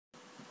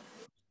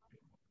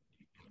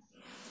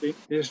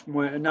This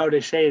now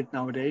they say it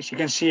nowadays. You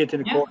can see it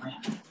in the corner.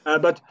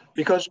 But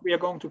because we are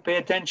going to pay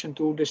attention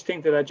to this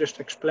thing that I just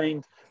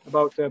explained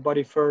about the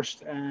body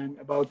first and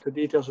about the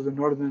details of the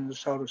northern and the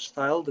southern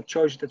style, the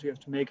choices that we have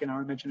to make in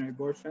our imaginary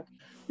boyfriend,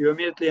 you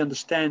immediately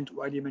understand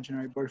why the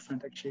imaginary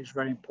boyfriend actually is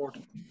very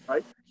important,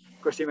 right?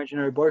 Because the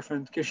imaginary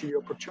boyfriend gives you the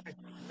opportunity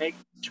to make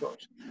the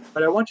choice.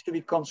 But I want you to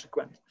be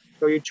consequent.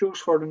 So you choose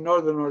for the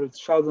northern or the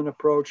southern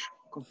approach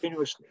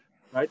continuously,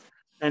 right?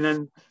 And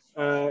then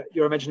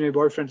your imaginary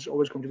boyfriend is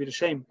always going to be the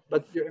same.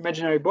 But your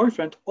imaginary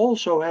boyfriend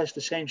also has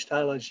the same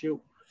style as you,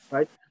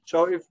 right?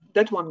 So if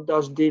that one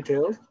does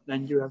detail,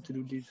 then you have to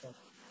do detail,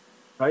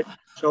 right?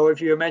 So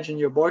if you imagine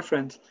your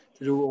boyfriend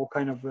to do all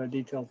kind of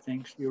detailed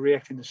things, you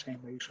react in the same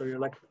way. So you're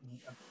like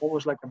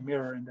almost like a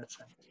mirror in that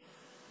sense,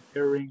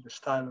 mirroring the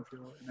style of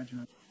your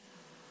imaginary.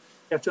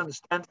 You have to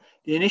understand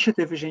the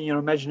initiative is in your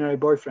imaginary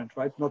boyfriend,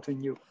 right? Not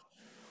in you.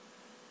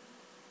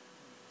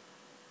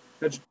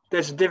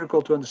 That's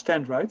difficult to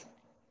understand, right?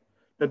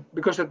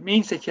 Because that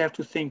means that you have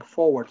to think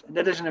forward. And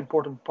that is an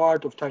important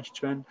part of Tai Chi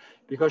Chuan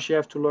because you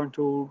have to learn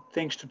to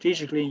think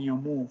strategically in your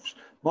moves.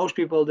 Most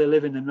people, they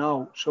live in the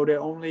now, so they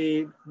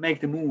only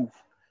make the move.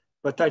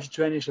 But Tai Chi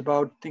Chuan is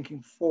about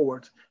thinking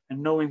forward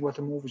and knowing what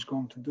the move is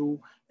going to do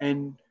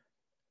and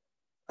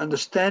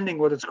understanding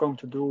what it's going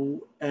to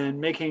do and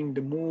making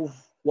the move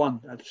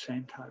one at the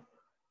same time,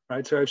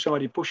 right? So if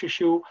somebody pushes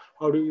you,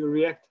 how do you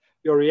react?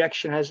 Your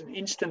reaction has an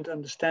instant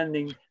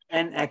understanding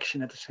and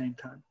action at the same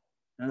time.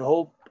 And the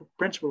whole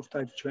principle of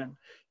Tai Chi Chuan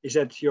is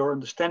that your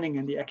understanding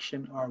and the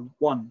action are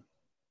one,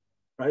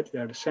 right? They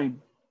are the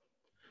same.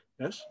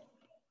 Yes?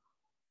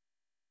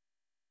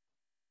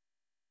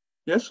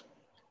 Yes?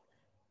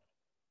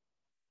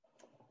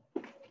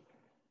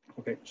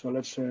 Okay, so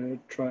let's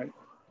try.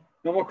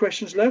 No more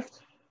questions left?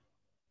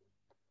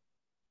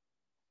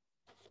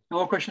 No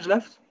more questions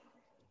left?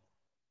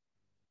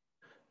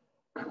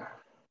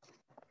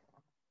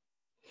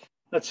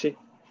 Let's see.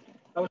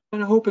 I was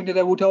kind of hoping that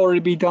I would already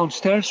be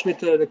downstairs with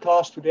the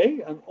class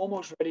today. I'm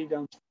almost ready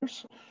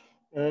downstairs.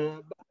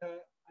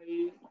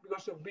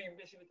 Because of being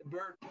busy with the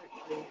bird,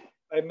 actually,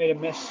 I made a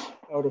mess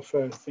out of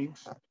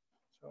things. So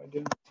I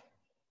didn't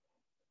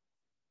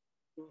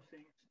do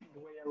things the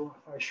way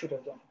I should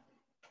have done.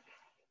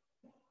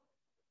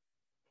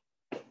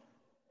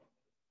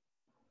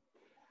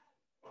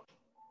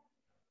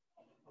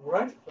 All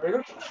right, very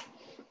good.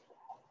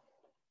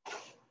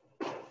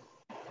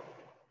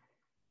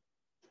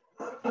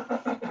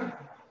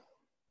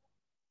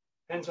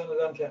 Hands on the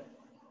dantian.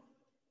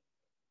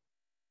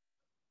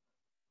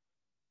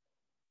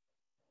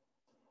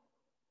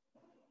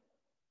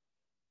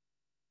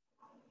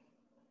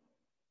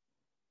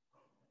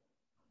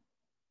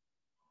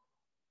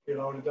 Feel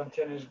how the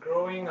dantian is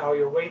growing, how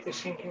your weight is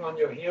sinking on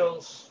your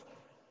heels.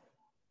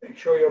 Make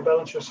sure you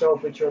balance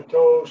yourself with your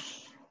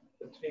toes.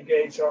 The three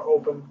gates are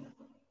open.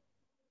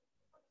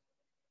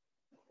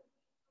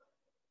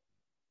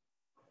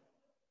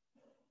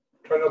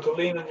 Try not to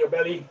lean on your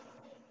belly.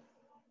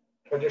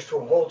 Try just to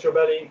hold your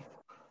belly.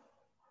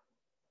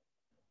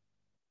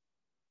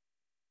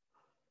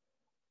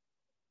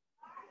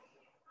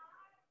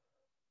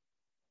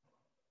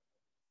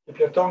 Keep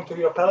your tongue to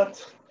your palate.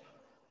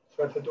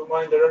 So that the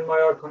Dumai and the Renmai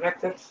are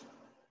connected.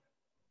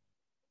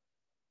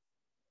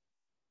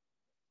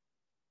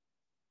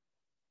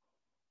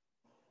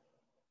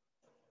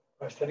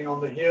 By standing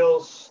on the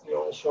heels, you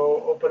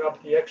also open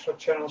up the extra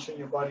channels in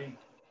your body.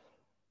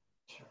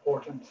 It's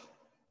important,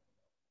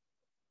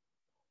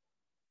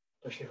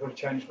 especially for the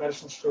Chinese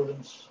medicine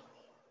students.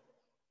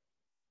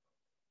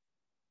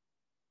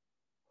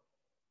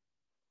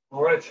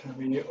 All right,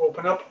 we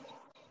open up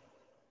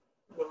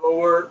the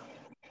lower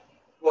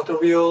water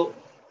wheel.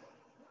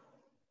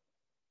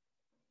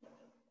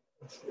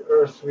 That's the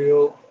earth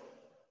wheel.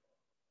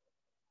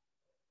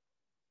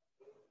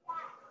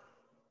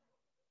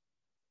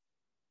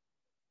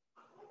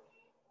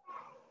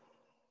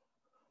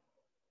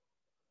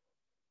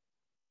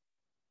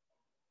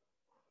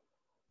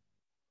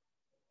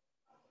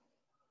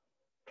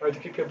 Try to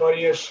keep your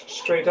body as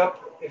straight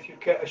up as you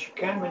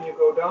can when you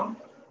go down.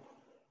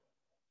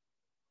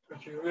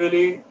 But you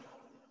really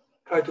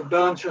try to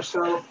balance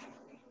yourself.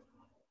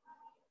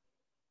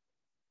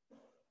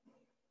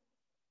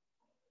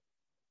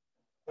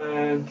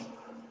 And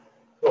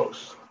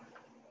close.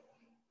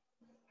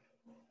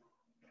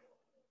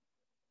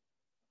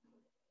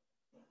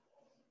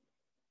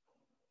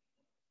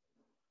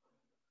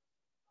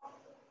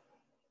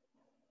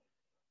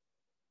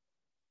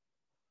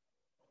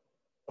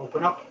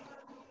 Open up.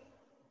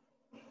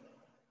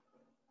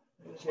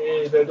 This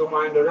is the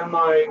Dumai and the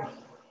Renmai,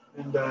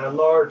 and the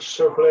large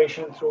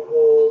circulation through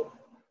all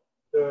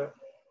the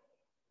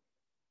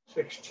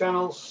 6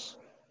 channels.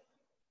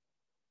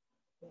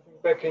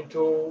 Moving back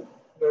into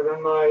the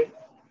Renmai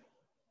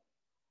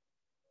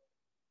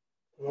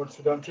towards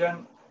the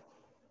Dantian,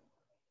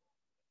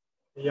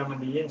 the Yang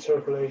and the Yin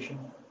circulation,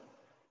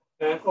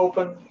 and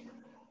open,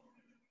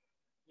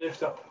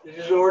 lift up.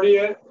 This is already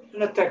an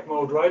attack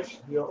mode, right?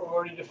 You're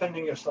already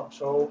defending yourself.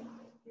 So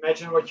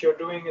imagine what you're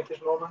doing at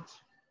this moment.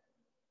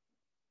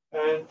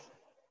 and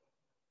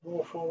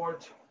move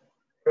forward,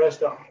 press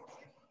down.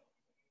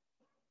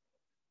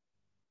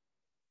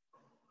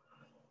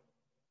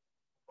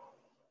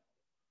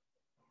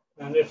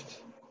 And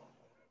lift.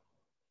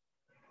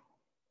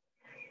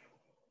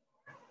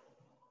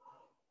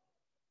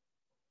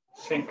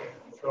 Sink,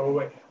 throw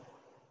away.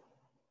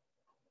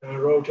 And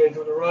rotate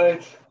to the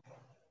right,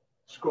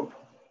 scoop.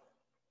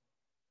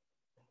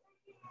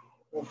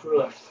 Move to the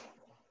left.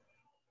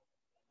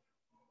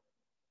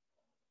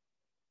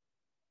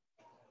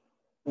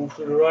 Move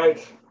to the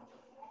right.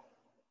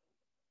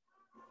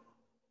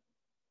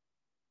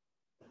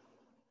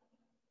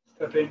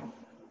 Step in.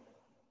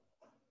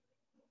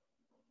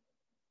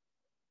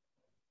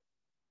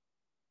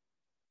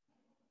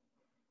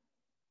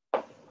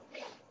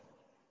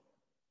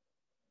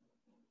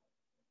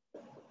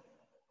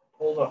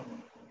 Hold up.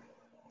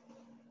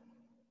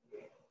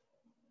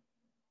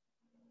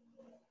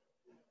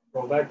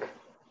 Roll back.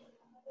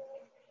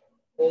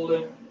 Hold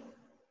in.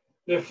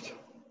 Lift.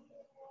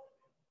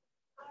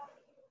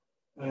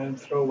 And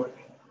throw away.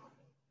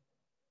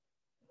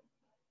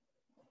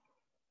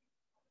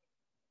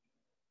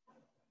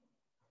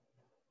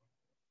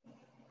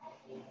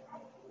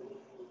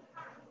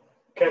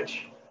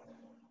 Catch.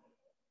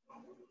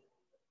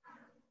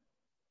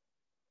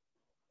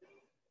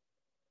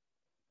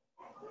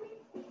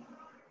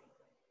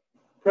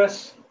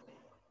 Press.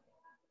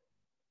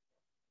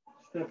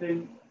 Step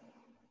in.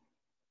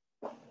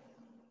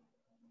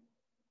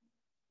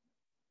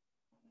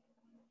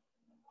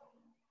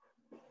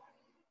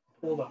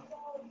 Hold up.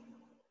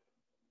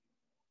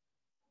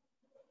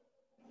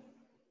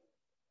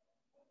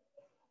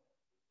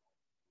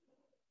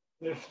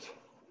 Lift.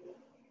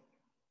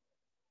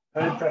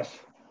 And press.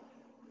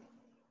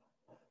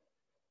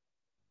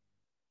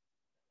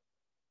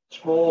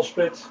 Small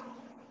split.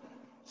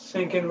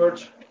 Sink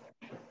inwards.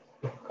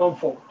 Come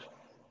forward.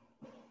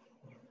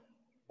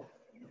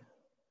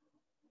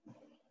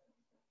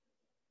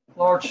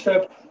 Large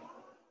step.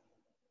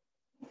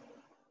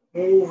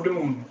 Move the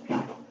moon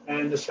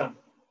and the sun.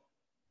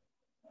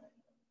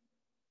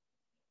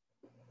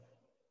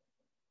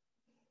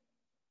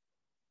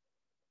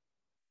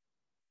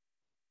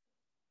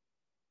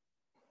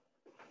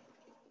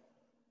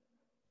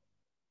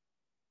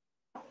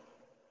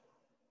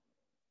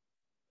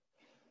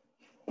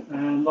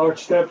 And large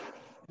step,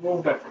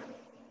 move back.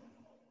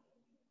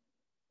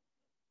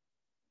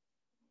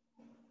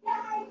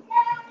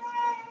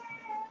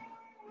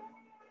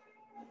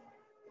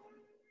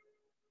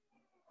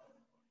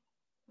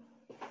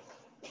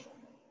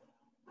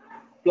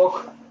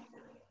 Block.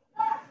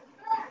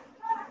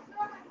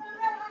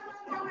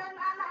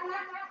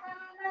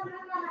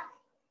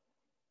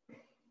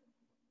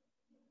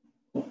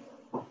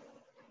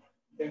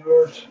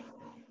 Inwards.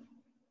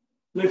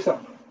 Lift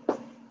up.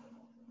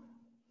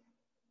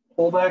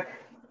 Pull back.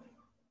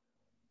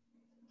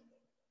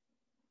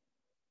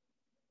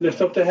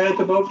 Lift up the head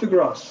above the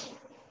grass.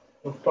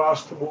 Look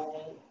past the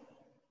wall.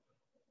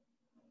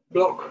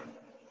 Block.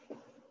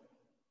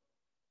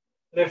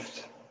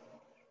 Lift.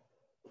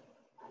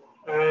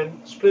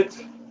 And split.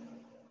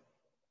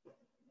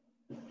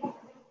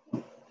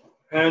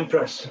 And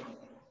press.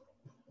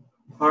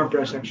 Arm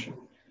press action.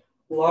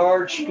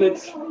 Large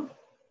split.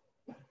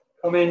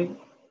 Come in.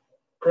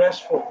 Press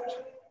forward.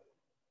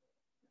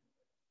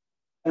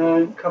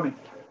 And come in.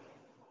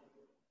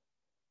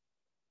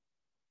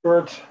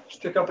 Bird,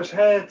 stick up his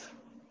head,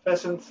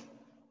 pheasant,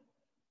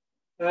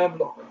 and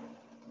block.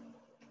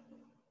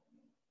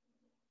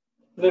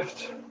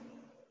 Lift,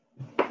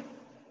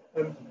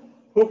 and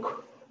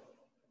hook,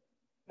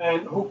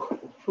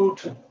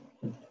 foot,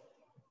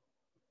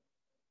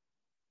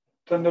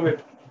 turn the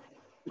whip.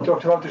 We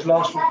talked about this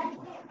last one.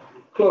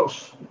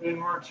 Close,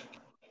 inward.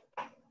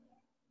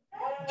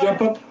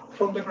 Jump up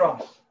from the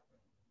grass.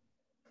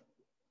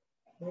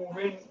 Move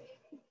in,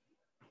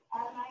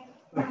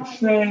 like a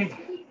snake.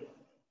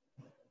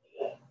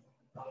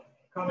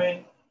 Come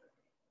in,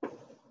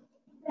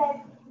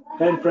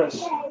 and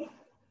press.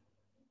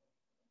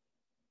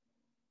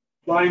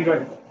 Flying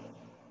dragon.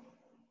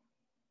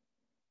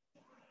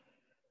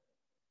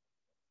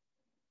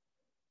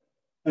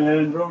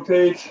 And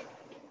rotate,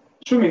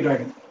 swimming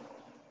dragon.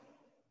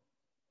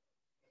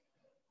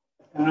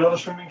 Another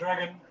swimming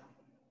dragon.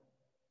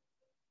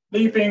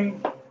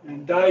 Leaping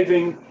and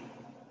diving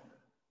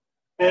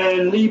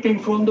and leaping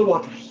from the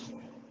waters.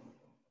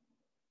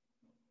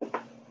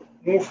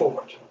 Move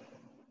forward.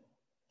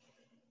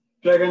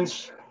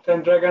 Dragons,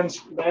 10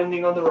 dragons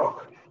landing on the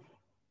rock.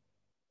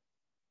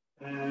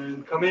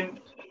 And come in,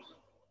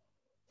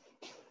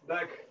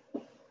 back,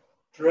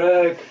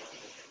 drag,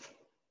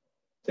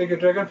 take a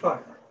dragon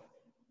fire.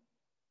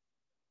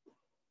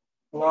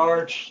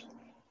 Large,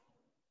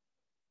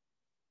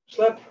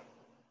 slap,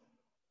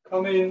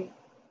 come in,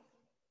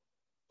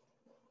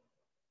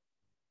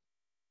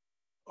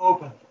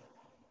 open.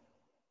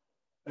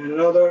 And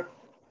another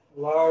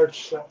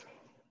large slap.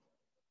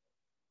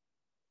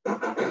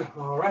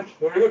 All right,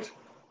 very good.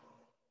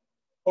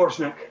 Horse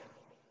neck.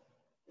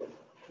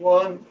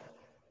 One,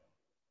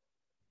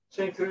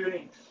 sink to your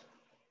knees.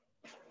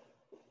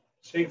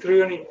 Sink through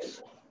your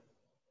knees.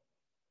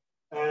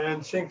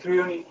 And sink through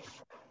your knees.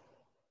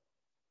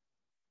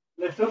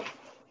 Lift up,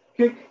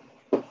 kick,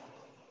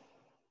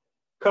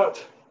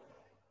 cut.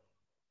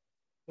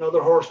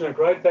 Another horse neck,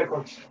 right?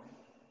 Backwards.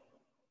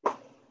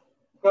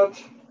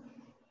 Cut,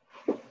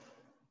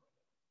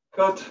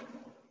 cut,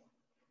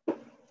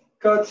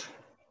 cut,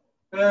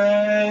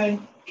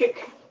 and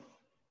kick.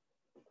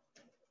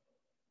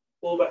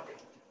 Pull back.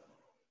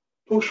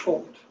 Push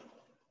forward.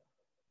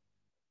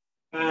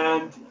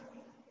 And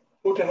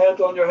put the head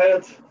on your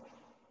head.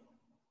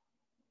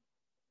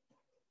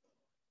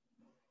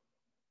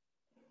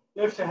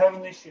 Lift the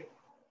heavenly shield.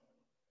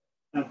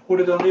 And put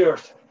it on the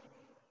earth.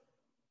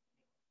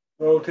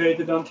 Rotate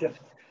it until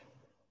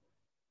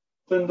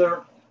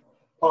thunder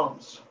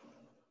palms.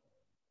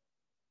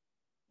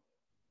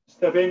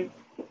 Step in.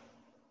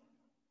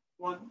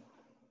 1,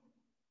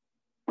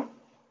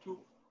 2,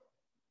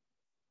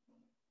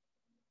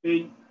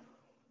 in,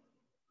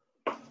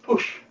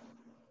 push,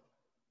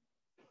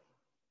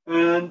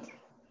 and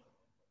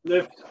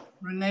lift.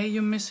 Rene,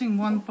 you're missing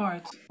one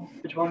part.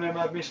 Which one am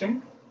I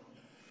missing?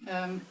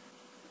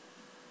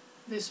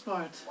 This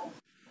part.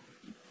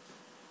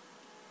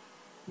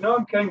 No,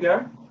 I'm getting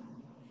there.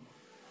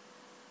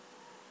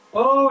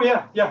 Oh,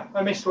 yeah, yeah,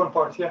 I missed one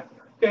part, yeah.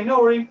 Okay, no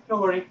worry, no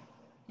worry.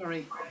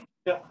 Sorry.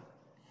 Yeah.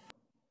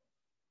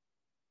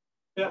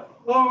 Yeah.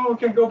 Oh, we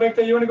can go back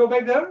there. You want to go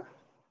back there?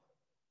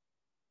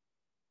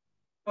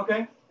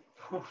 Okay.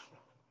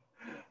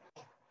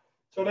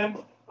 So then,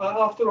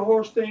 after the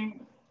horse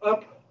thing,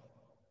 up,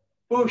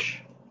 push,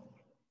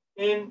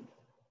 in,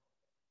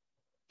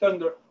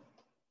 thunder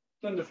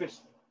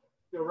fist.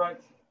 You're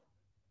right.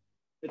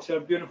 It's a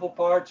beautiful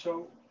part.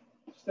 So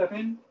step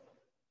in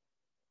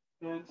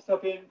and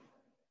step in.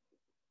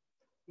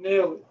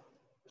 Nail,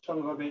 son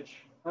of a bitch,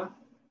 huh?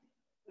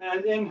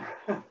 And in,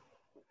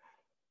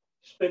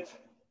 split.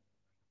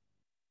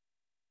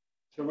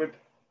 It's a whip.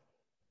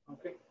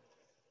 Okay.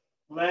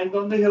 Land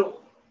on the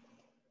hill.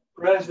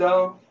 Press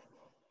down.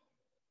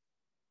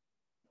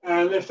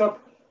 And lift up.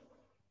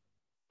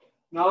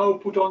 Now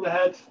put on the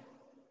head.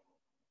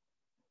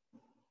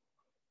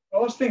 I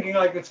was thinking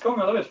like it's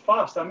going a little bit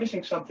fast. I'm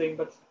missing something,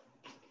 but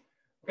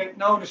okay.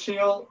 Now the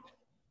seal.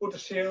 Put the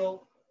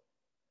seal.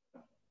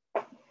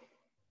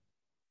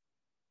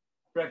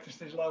 Practiced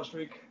this last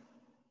week.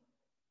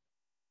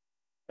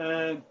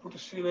 And put the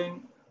seal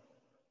in.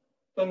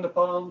 Thunder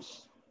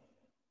palms.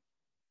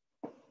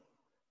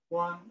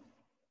 1,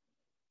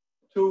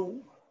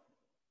 2.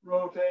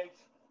 Rotate.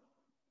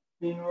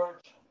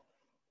 Inward.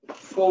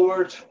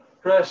 Forward.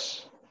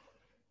 Press.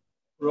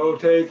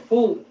 Rotate.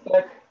 Pull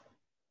back.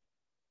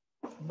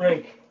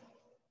 Break.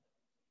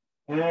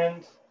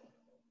 And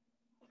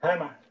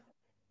hammer.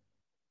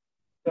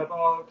 Step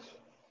out.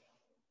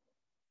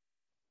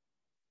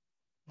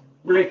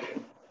 Break.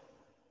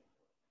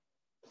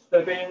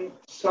 Step in,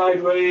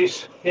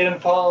 sideways, hidden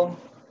palm,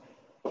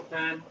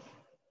 and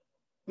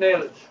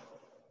nail it.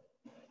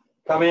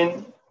 Come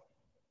in.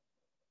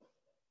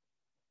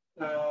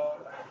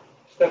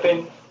 Step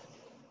in.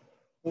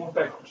 Move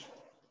backwards.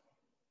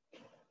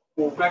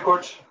 Move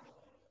backwards.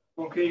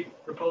 Monkey,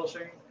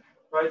 repulsing,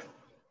 right?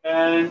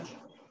 And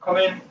come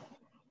in,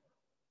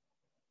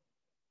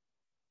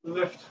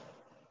 lift,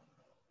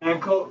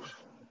 and close.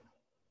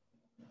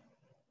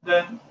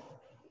 Then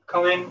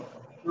come in,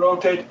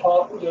 rotate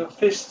the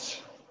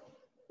fists,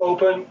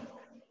 open,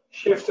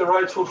 shift the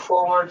right foot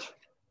forward,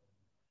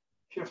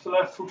 shift the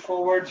left foot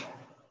forward,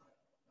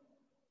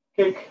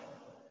 kick,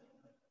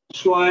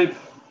 swipe,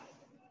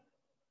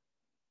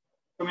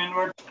 come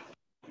inward,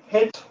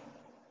 hit,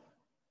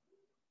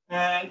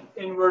 and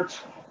inward.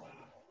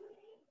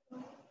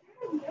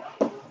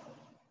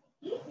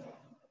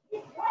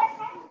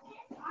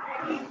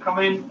 Come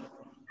in,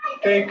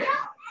 take,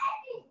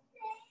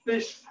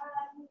 fist,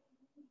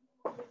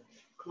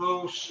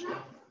 close,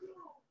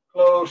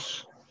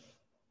 close,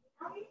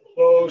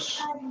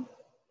 close,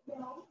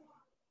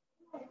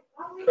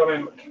 come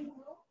inward.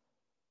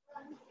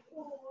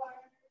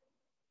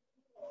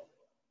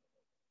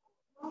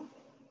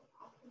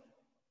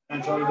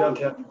 En sorry dat,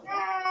 ja.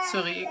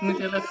 Sorry, ik moet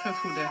heel even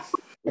voeden.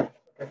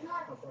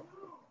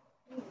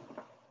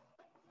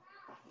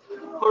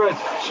 All right,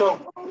 so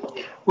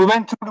we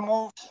went through the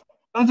moves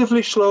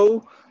relatively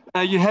slow.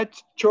 You had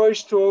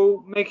choice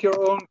to make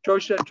your own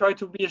choices. I tried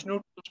to be as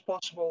neutral as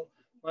possible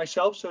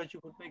myself so that you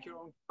could make your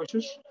own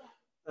choices.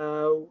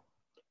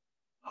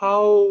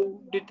 How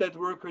did that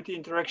work with the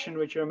interaction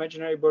with your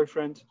imaginary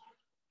boyfriend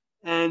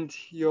and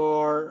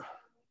your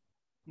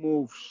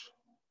moves?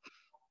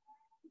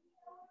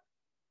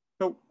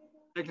 No,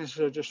 Agnes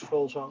just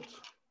falls out.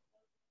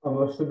 I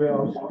must admit,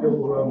 I'm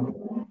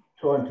still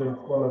trying to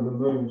follow the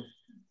moves.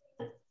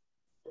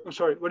 I'm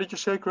sorry, what did you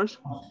say, Chris?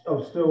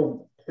 I'm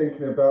still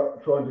thinking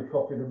about trying to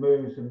copy the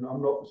moves, and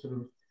I'm not sort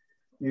of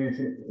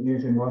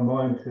using my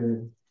mind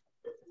to.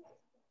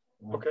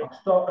 Okay.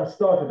 I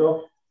started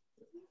off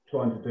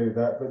trying to do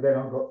that, but then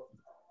I got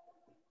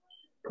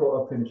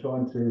caught up in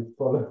trying to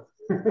follow.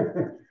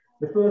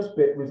 The first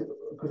bit was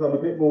because I'm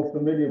a bit more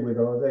familiar with it.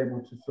 I was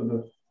able to sort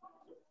of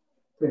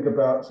think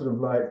about sort of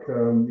like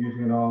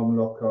using an arm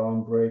lock,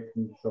 arm break,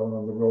 and so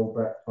on the roll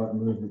back type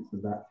movements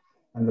of that,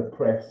 and the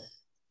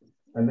press.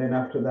 And then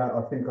after that,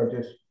 I think I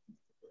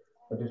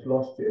just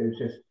lost it. It was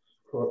just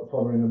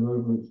following the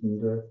movements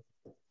and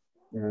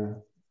yeah.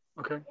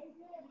 Okay.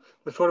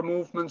 But for the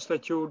movements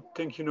that you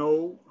think you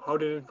know, how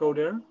did it go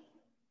there?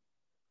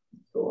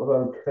 Sort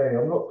of okay.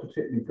 I'm not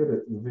particularly good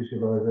at the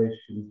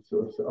visualization.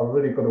 So I've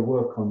really got to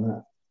work on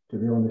that, to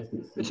be honest.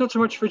 It's not so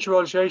much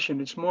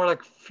visualization. It's more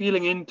like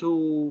feeling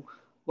into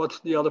what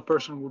the other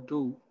person would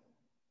do.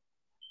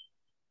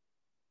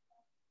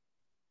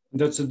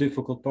 That's a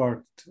difficult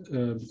part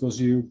because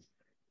you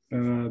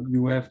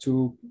have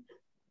to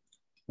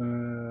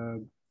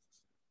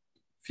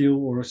feel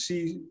or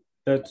see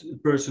that a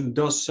person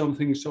does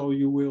something, so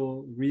you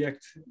will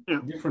react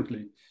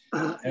differently.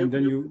 And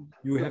then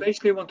you have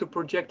basically want to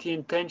project the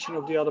intention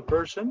of the other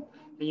person,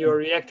 and you're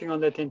reacting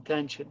on that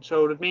intention.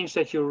 So that means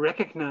that you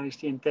recognize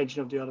the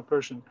intention of the other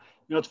person.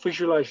 You're not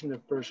visualizing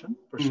that person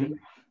per se,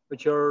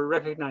 but you're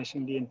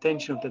recognizing the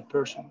intention of that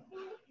person.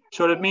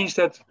 So that means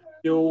that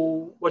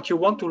what you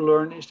want to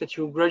learn is that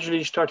you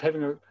gradually start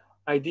having an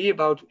idea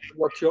about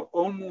what your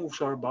own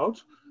moves are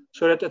about,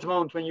 so that at the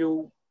moment when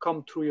you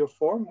come through your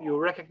form, you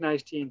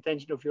recognize the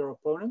intention of your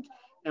opponent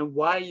and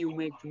why you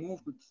make the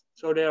movement.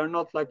 So they are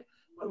not like,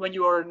 when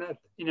you are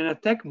in an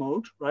attack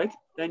mode, right?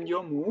 Then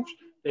your moves,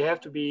 they have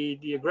to be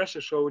the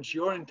aggressor. So it's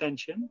your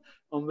intention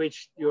on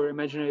which your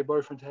imaginary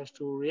boyfriend has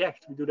to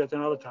react. We do that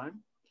another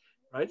time,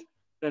 right?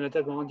 Then at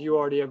that moment, you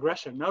are the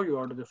aggressor. Now you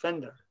are the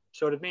defender.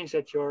 So that means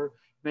that your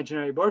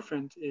imaginary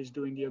boyfriend is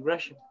doing the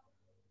aggression,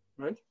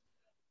 right?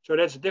 So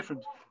that's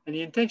different. And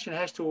the intention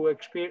has to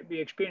be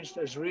experienced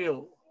as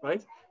real,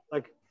 right?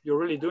 Like you're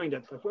really doing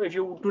that. But if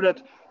you do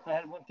that, I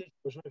had one teacher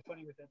who was very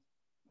funny with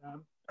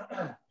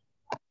that.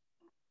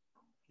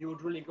 You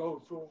would really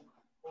go through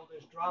all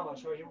this drama.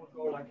 So you would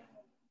go like,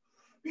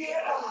 yeah.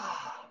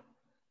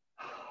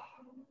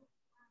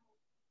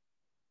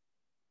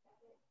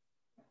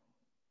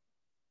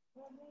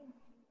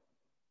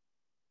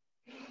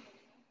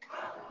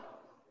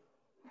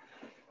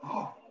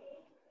 Oh.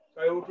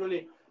 So I would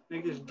really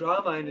make this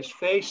drama in his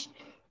face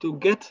to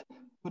get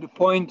to the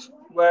point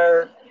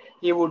where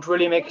he would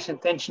really make his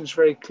intentions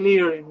very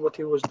clear in what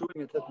he was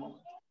doing at that moment.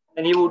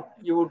 And you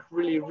would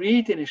really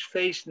read in his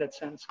face in that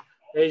sense.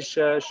 His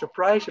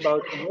surprise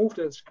about a move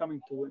that's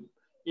coming to him,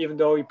 even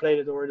though he played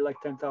it already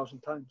like 10,000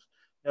 times.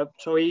 Yep.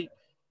 So he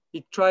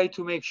tried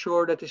to make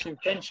sure that his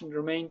intention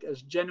remained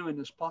as genuine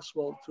as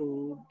possible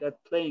through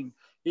that playing.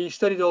 He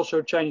studied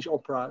also Chinese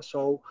opera,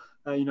 so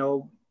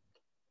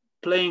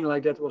playing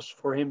like that was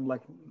for him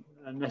like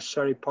a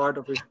necessary part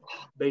of his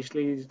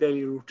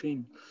daily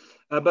routine.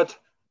 But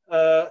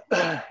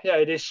yeah,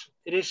 it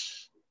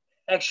is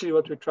actually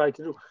what we try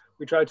to do.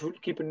 We try to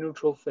keep a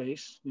neutral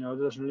face, it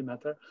doesn't really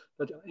matter.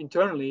 But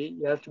internally,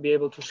 you have to be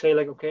able to say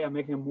like, okay, I'm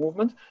making a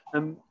movement,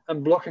 I'm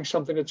blocking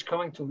something that's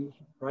coming to me,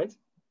 right?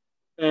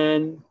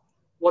 And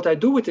what I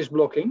do with this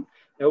blocking,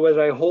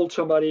 whether I hold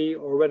somebody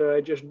or whether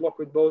I just block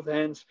with both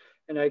hands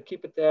and I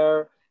keep it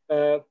there,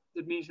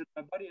 it means that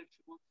my body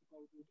actually wants to go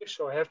do this.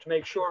 So I have to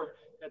make sure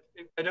that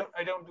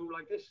I don't do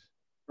like this,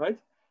 right?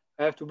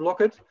 I have to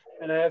block it,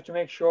 and I have to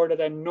make sure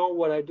that I know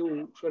what I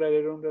do, so that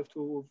I don't have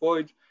to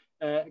avoid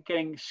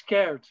getting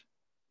scared,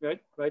 right,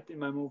 in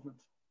my movement,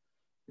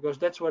 because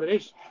that's what it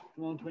is.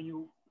 When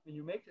you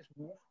make this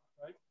move,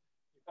 right,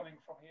 you're coming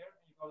from here,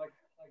 and you go like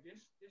this.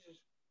 This is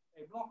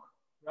a block,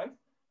 right?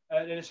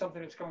 It is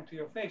something that's coming to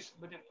your face.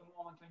 But at the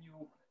moment when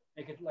you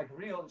make it like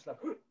real, it's like,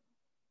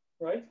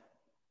 right?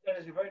 That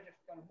is a very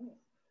different kind of move.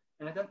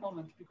 And at that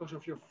moment, because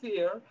of your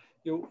fear,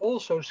 you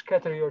also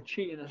scatter your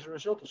chi. And as a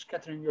result of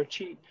scattering your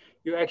chi,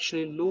 you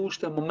actually lose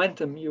the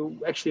momentum.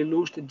 You actually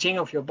lose the jing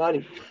of your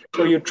body.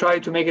 So you try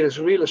to make it as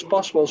real as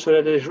possible so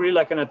that it is really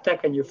like an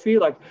attack. And you feel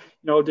like,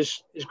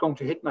 this is going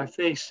to hit my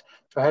face.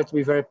 So I have to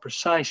be very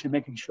precise in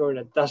making sure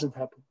that doesn't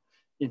happen.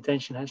 The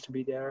intention has to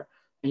be there.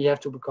 And you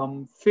have to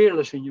become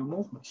fearless in your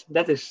movements.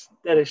 That is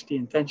the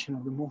intention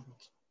of the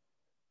movement.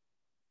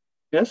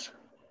 Yes?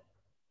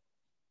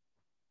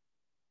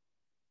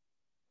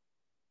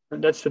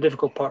 And that's the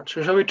difficult part.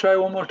 So shall we try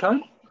one more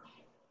time?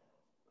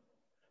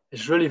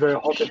 It's really very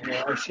hot in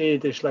here. I see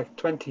it is like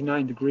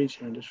 29 degrees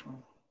here in this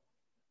room.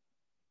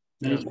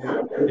 Yeah,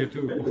 here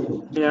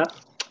too. Yeah.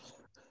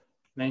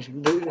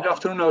 Amazing. This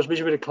afternoon I was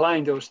busy with a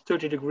client. It was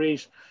 30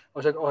 degrees. I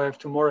was like, oh,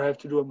 tomorrow I have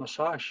to do a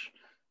massage.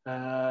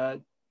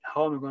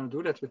 How am I going to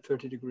do that with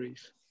 30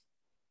 degrees?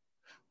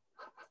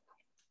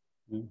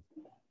 Anyway,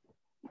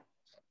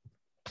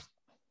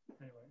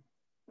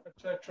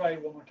 let's try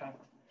one more time.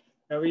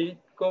 We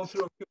go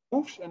through a few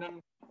moves and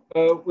then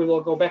we will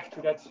go back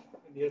to that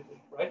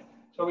immediately, right?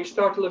 So we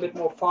start a little bit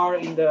more far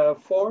in the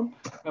form,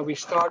 and we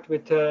start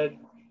with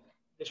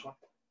this one,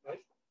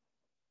 right?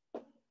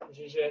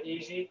 This is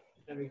easy,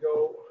 and we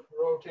go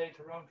rotate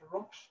around the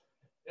rocks.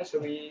 Yeah,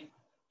 so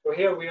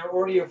here we are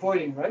already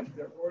avoiding, right?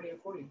 We are already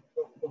avoiding.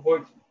 So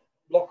avoid,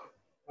 block,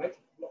 right?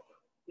 Block.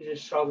 This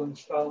is southern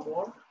style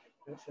more.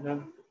 Yes, and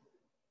then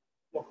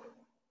block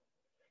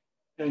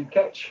and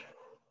catch,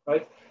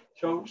 right?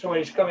 So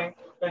somebody's coming,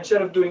 but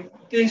instead of doing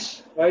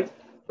this, right,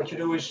 what you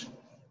do is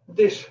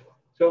this.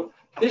 So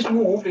this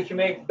move that you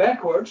make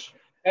backwards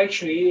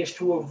actually is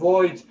to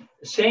avoid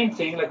the same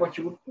thing like what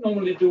you would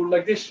normally do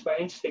like this by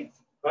instinct,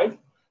 right?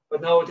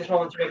 But now at this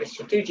moment you make it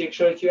strategic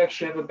so that you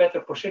actually have a better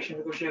position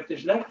because you have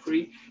this leg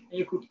free and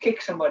you could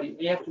kick somebody.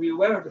 And you have to be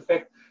aware of the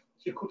fact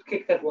that you could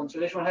kick that one. So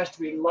this one has to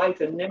be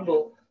light and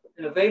nimble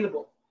and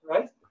available,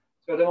 right?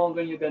 So at the moment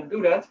when you then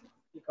do that,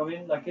 you come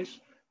in like this,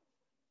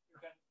 you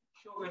can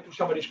show into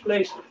somebody's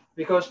place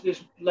because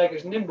this leg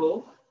is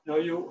nimble. Now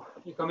you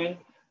come in,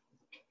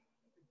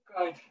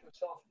 guide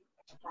yourself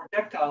as a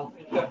projectile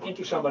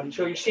into somebody.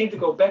 So you seem to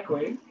go back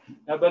way,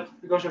 but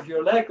because of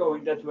your leg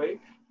going that way,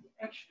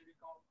 actually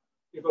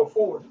you go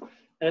forward.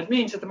 And it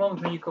means at the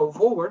moment when you go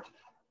forward,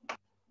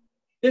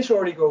 this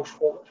already goes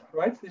forward,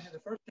 right? This is the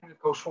first thing that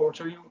goes forward.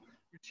 So you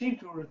seem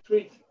to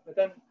retreat, but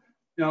then,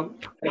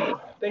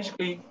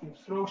 basically you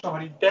throw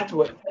somebody that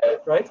way,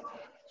 right?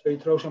 So you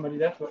throw somebody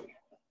that way.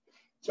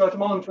 So at the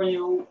moment when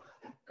you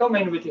come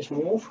in with this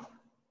move,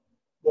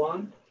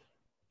 1,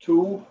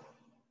 2,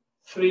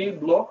 3,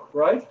 block,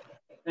 right?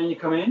 And you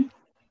come in.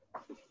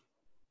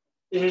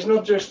 It is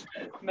not just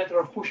a matter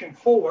of pushing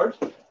forward,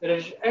 it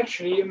is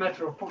actually a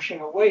matter of pushing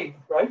away,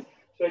 right?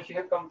 So that you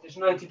have come this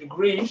 90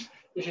 degrees.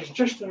 This is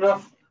just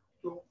enough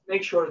to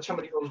make sure that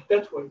somebody goes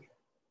that way.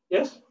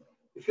 Yes?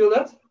 You feel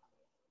that?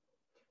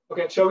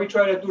 Okay, so we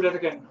try to do that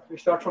again. We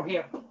start from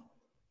here.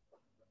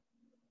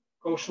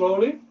 Go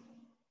slowly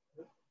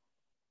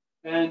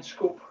and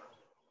scoop.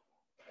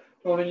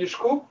 So when you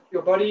scoop,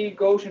 your body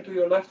goes into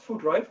your left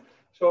foot, right?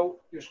 So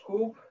you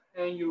scoop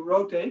and you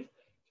rotate.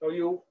 So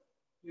you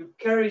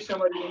carry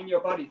somebody in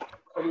your body.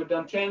 So your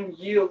dantian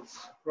yields,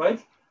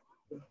 right?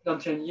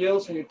 Dantian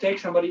yields and you take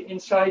somebody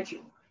inside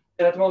you.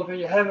 And at the moment when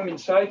you have them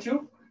inside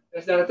you,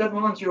 is that at that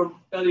moment your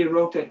belly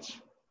rotates,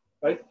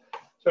 right?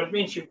 So it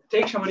means you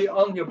take somebody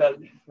on your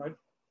belly, right?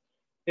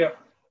 Here,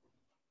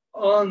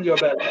 on your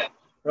belly,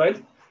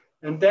 right?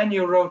 And then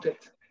you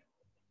rotate.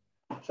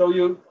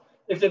 So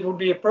if that would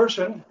be a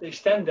person, they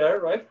stand there,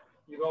 right?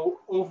 You go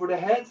over the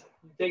head,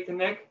 you take the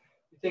neck,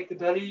 you take the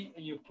belly,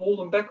 and you pull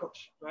them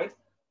backwards, right?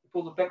 You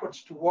pull them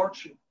backwards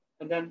towards you,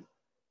 and then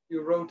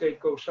you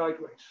rotate, go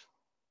sideways.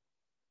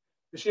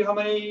 You see how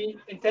many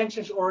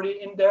intentions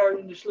already in there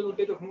in this little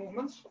bit of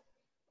movements,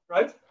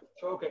 right?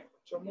 So, okay,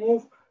 so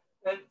move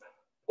and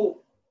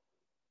pull.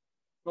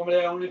 Normally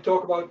I only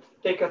talk about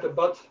take at the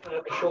butt and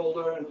at the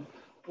shoulder and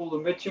pull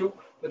them with you.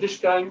 But this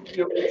time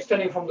you're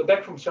standing from the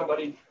back from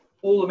somebody,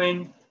 pull them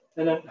in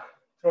and then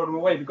throw them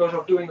away. Because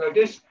of doing like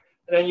this,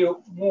 and then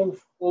you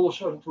move all of a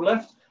sudden to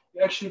left,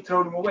 you actually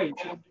throw them away.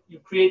 So you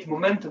create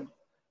momentum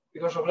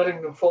because of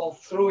letting them fall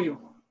through you,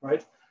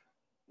 right?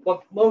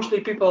 What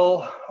mostly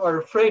people are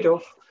afraid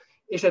of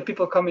is that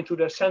people come into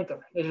their center.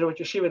 This is what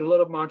you see with a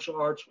lot of martial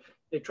arts.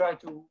 They try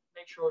to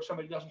make sure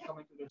somebody doesn't come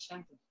into their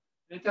center.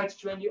 And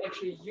that's when you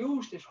actually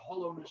use this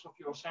hollowness of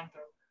your center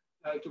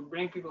to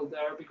bring people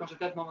there, because at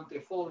that moment they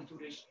fall into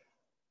this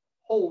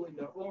hole in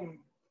their own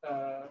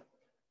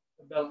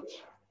balance,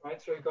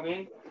 right? So you come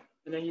in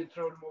and then you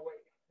throw them away.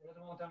 And at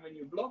the moment when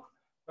you block,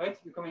 right,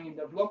 you're coming in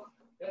that block,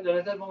 and then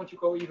at that moment you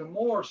go even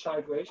more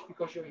sideways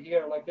because you're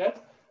here like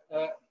that.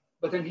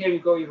 But then here you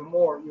go even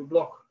more, you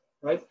block,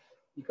 right?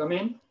 You come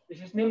in, this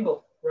is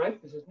nimble,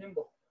 right? This is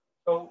nimble.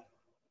 So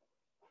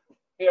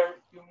here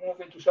you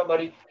move into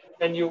somebody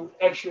and you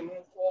actually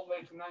move all the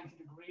way to 90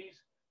 degrees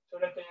so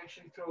that they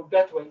actually throw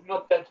that way,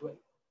 not that way.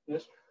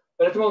 Yes.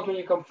 But at the moment when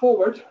you come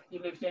forward, you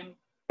lift in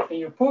and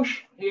you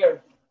push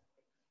here.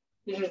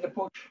 This is the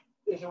push.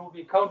 This will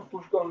be counter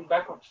push going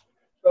backwards.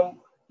 So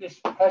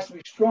this has to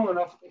be strong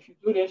enough. If you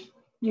do this,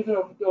 even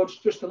though it's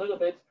just a little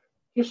bit,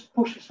 just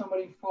pushes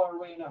somebody far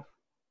away enough.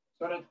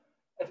 So that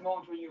at the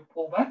moment when you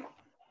pull back,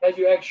 that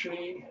you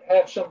actually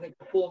have something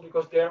to pull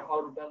because they're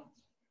out of balance.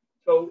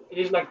 So it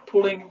is like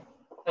pulling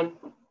and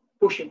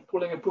pushing,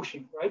 pulling and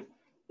pushing, right?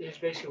 This is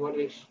basically what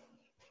it is.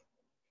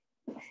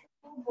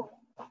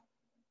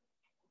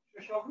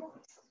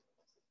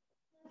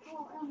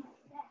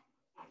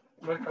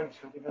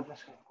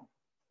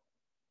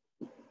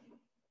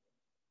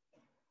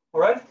 All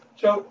right,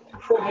 so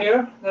from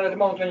here, then at the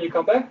moment when you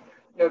come back,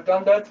 you have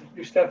done that,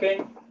 you step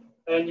in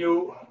and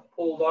you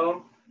pull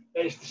down.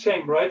 And it's the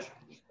same, right?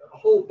 A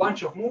whole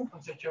bunch of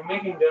movements that you're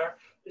making there.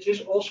 This is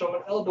also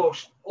an elbow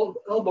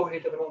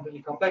hit at the moment when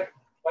you come back,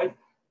 right?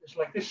 It's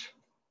like this.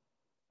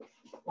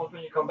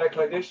 When you come back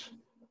like this,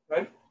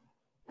 right?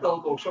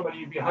 Elbow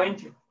somebody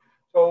behind you.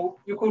 So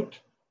you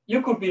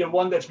could be the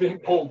one that's being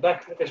pulled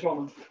back at this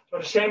moment. So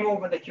the same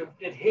movement that you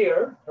did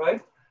here,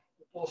 right?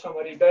 You pull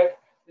somebody back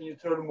and you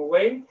throw them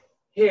away.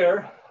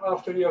 Here,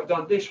 after you have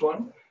done this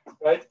one,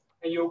 right?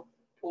 And you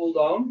pull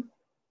down.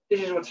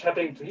 This is what's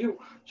happening to you.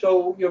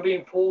 So you're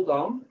being pulled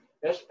down,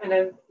 yes, and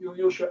then you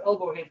use your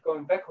elbow hit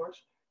going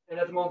backwards. And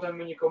at the moment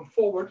when you come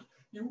forward,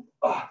 you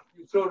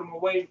throw them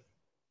away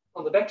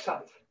on the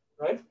backside,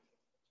 right?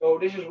 So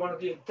this is one of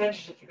the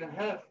intentions that you can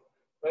have,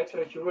 right? So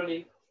that you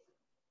really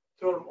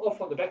throw them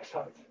off on the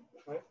backside,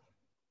 right?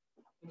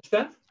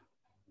 Understand?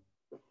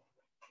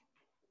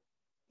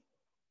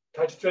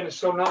 Taijiquan is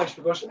so nice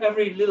because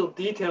every little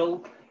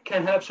detail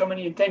can have so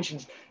many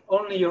intentions.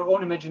 Only your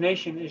own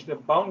imagination is the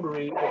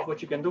boundary of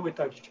what you can do with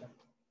Taijiquan,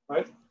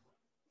 right?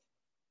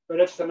 So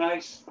that's the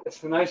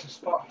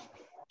nicest part.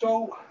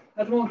 So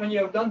at the moment when you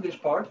have done this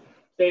part,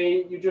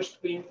 say you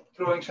just been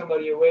throwing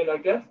somebody away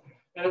like that,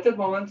 and at that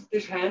moment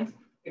this hand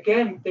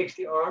again takes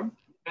the arm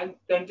and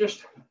then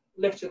just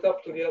lifts it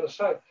up to the other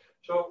side.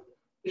 So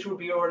this would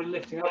be already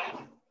lifting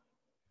up.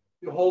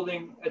 You're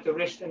holding at the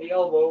wrist and the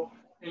elbow,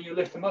 and you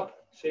lift them up.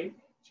 See?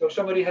 So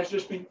somebody has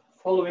just been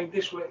following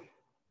this way,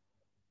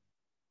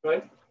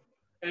 right?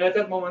 And at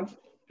that moment,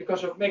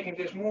 because of making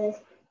this move,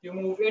 you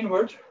move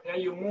inward,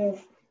 and you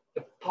move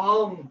the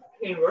palm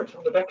inward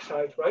on the back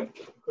side, right?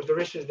 Because the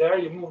wrist is there,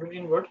 you move them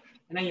inward,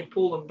 and then you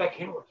pull them back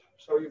inward.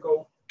 So you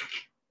go,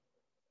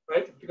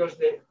 right? Because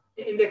the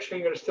index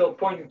finger is still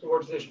pointing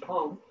towards this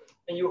palm,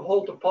 and you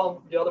hold the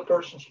palm, the other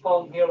person's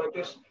palm here like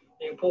this,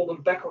 and you pull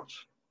them backwards.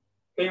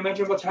 Can you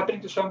imagine what's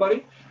happening to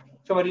somebody?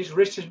 Somebody's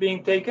wrist is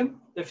being taken,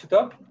 lifted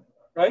up,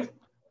 right?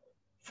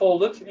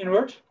 Folded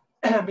inward,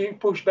 and being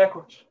pushed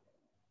backwards.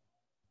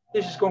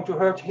 This is going to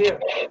hurt here,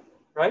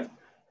 right?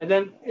 And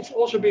then it's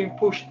also being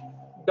pushed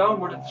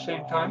downward at the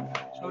same time,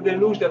 so they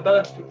lose their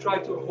balance to try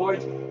to avoid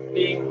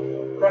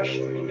being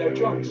crushed in their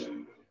joints,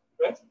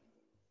 right?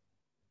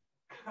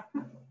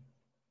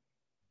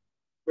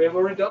 We have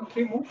already done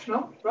 3 moves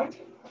now, right?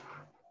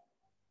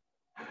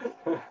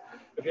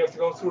 If you have to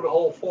go through the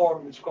whole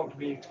form, it's going to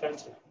be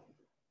expensive.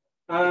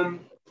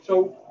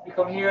 So we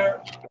come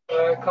here,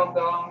 come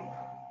down,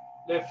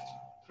 lift,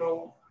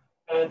 throw,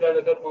 and then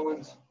at that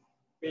moment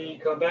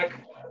we come back,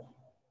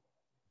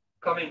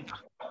 come in.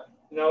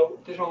 Now,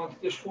 at this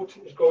moment, this foot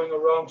is going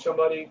around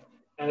somebody,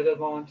 and at that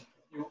moment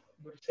you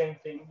do the same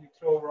thing, you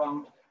throw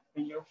around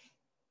and you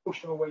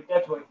push them away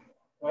that way,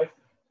 right?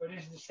 So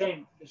this is the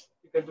same,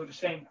 you can do the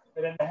same.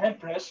 And then the hand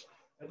press,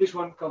 this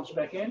one comes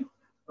back in,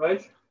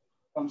 right?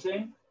 Comes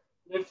in,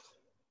 lift,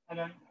 and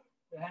then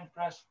the hand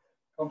press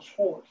comes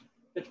forward.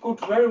 It could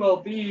very well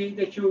be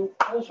that you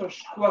also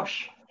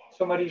squash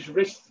somebody's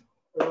wrist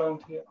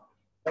around here,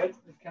 right?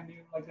 It can be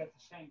like that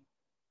the same.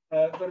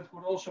 But it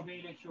could also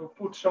be that you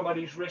put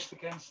somebody's wrist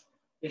against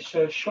his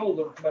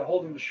shoulder by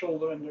holding the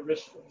shoulder and the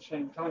wrist at the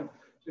same time.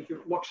 So if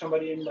you lock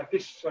somebody in like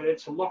this, so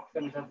it's a lock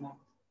then at that moment.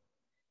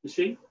 You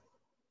see?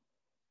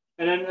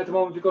 And then at the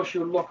moment, because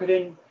you lock it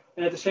in,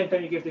 and at the same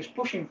time you give this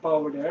pushing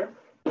power there,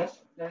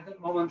 yes, then at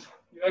that moment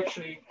you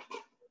actually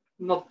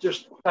not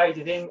just tied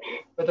it in,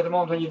 but at the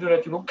moment when you do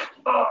that, you go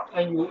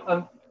and you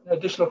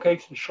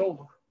dislocate the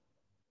shoulder,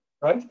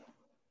 right?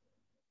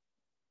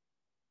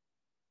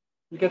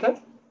 You get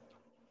that?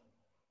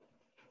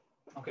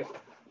 Okay.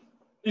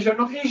 These are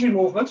not easy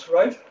movements,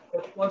 right?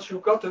 But once you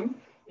got them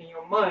in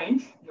your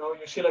mind, you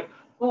see like,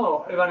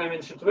 oh, if I'm in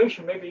a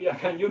situation, maybe I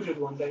can use it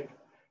one day,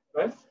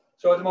 right?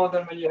 So at the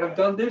moment when you have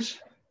done this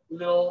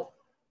little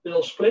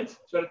split,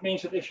 so that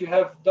means that if you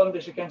have done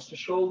this against the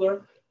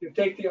shoulder, you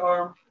take the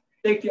arm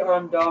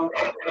down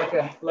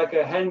like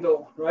a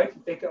handle, right?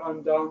 You take the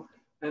arm down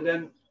and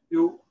then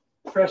you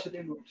press it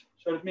inward.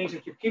 So it means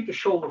that you keep the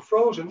shoulder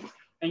frozen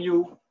and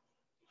you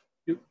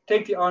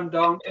take the arm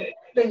down, and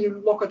then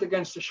you lock it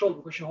against the shoulder.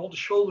 Because you hold the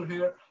shoulder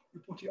here, you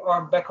put the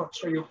arm backwards,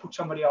 so you put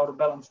somebody out of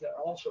balance there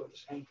also at the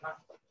same time.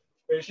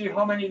 So you see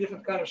how many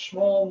different kind of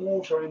small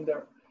moves are in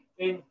there.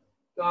 In,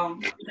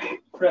 down,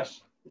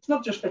 press. It's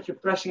not just that you're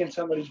pressing in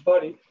somebody's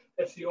body,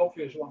 that's the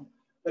obvious one,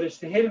 but it's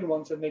the hidden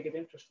ones that make it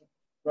interesting,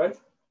 right?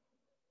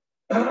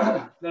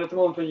 Then at the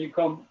moment when you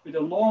come with a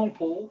long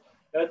pull,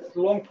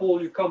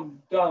 you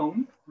come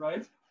down,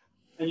 right?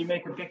 And you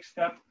make a big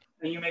step,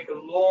 and you make a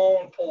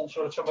long pull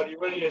so that somebody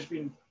really has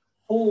been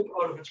pulled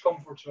out of its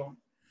comfort zone.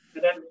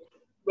 And then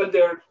when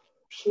they're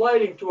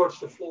sliding towards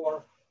the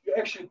floor, you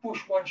actually push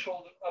one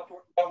shoulder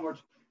upward, downward,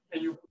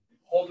 and you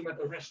hold them at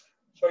the wrist.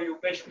 So you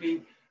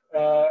basically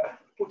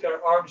put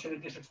their arms in a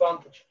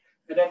disadvantage.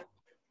 And then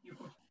you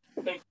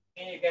could take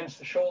the knee against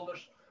the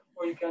shoulders,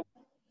 or you can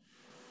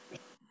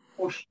just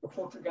push the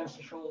foot against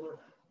the shoulder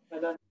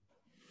and then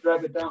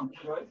drag it down,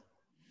 right?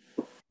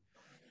 So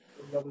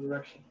the other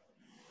direction.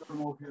 Turn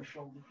over your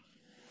shoulders.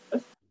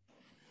 Yes?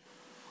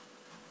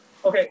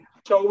 Okay,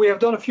 so we have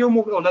done a few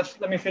moves. Oh,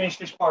 let me finish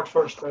this part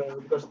first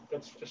because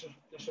this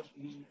is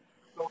easy.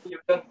 So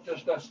you've done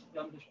this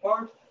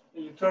part,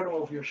 and you turn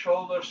over your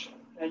shoulders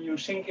and you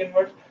sink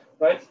inward,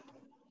 right?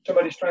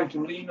 Somebody's trying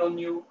to lean on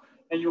you,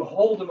 and you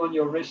hold them on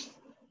your wrist,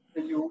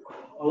 and you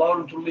allow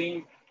them to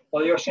lean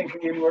while you're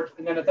sinking inward.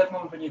 And then at that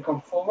moment, when you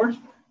come forward,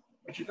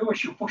 what you do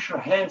is you push your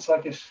hands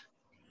like this.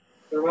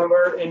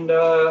 Remember in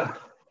the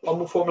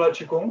formulates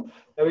Qigong,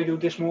 that we do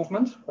this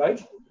movement,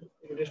 right?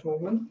 We do this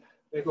movement.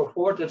 We go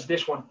forward. That's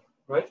this one,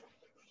 right?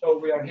 So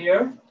we are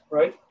here,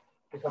 right?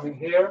 We're coming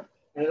here,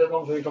 and at that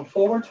moment when we come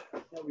forward,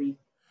 we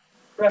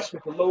press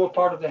with the lower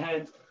part of the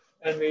hand,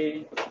 and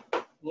we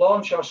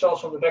launch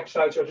ourselves on the back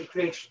side so to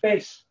create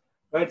space,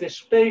 right? This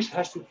space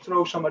has to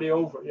throw somebody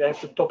over. You have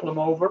to topple them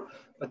over.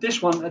 But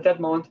this one, at that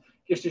moment,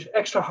 gives this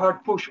extra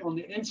hard push on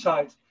the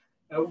inside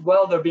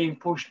while they're being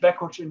pushed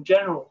backwards in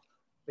general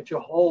with your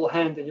whole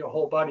hand and your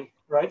whole body,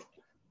 right?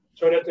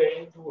 so that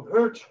they do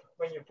hurt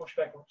when you push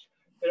backwards.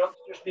 They're not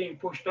just being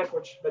pushed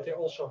backwards, but they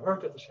also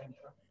hurt at the same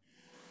time,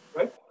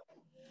 right?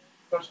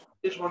 Because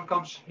this one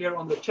comes here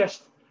on the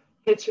chest,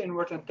 hits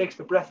inward and takes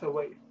the breath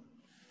away,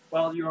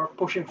 while you're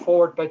pushing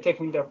forward by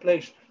taking their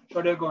place.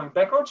 So they're going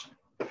backwards,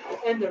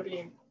 and they're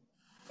being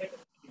hit at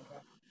the same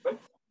time, right?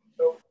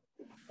 So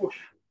push,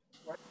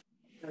 right?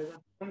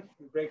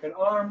 You break an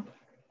arm,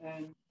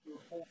 and you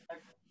fall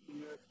back, and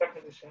you're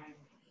exactly the same.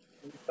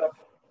 And you stop,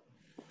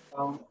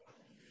 down,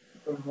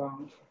 turn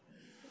around.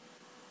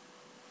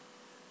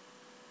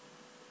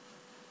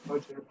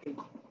 Okay,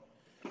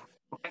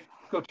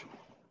 good.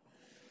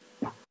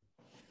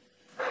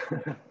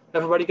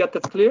 Everybody got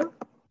that clear?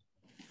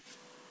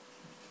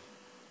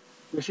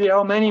 You see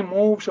how many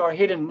moves are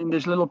hidden in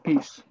this little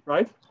piece,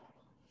 right?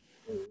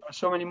 There are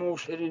so many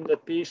moves hidden in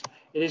that piece.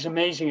 It is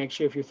amazing,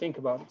 actually, if you think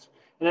about it.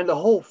 And then the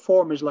whole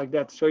form is like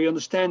that. So you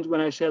understand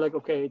when I say, like,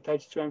 okay,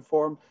 Taijiquan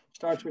form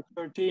starts with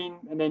 13,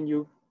 and then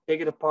you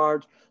take it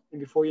apart, and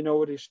before you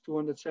know it, it's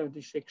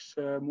 276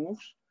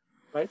 moves,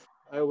 right?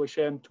 I always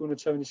say I'm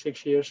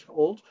 276 years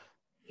old.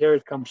 Here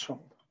it comes from,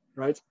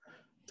 right?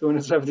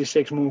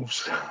 276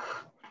 moves,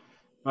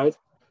 right?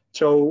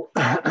 So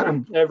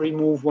every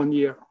move 1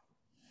 year.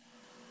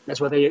 That's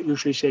what they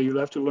usually say. You'll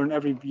have to learn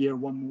every year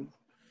one move.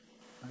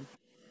 Right?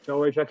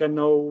 So if I can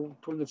know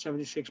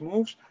 276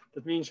 moves,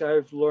 that means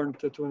I've learned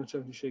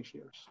 276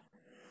 years.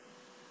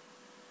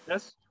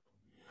 Yes?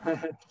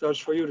 That's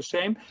for you the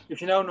same.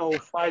 If you now know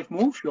 5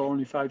 moves, you're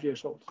only 5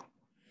 years old.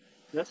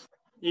 Yes?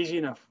 Easy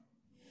enough.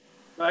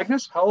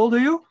 Agnes, how old are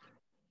you?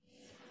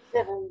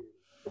 7.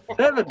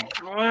 7.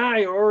 Ah,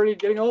 you're already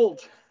getting old.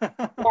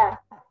 Yeah.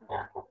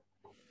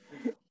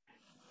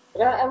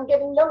 But I'm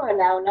getting younger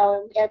now.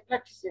 Now I'm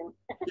practicing.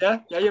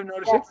 Yeah, you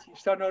notice it. You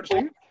start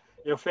noticing it.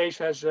 Your face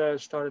has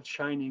started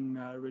shining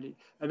really,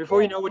 and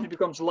before you know it, it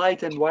becomes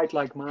light and white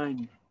like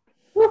mine.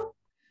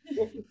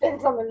 It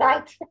depends on the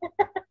night.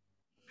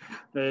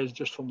 It's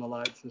just from the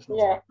light.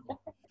 Yeah.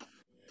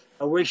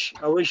 I wish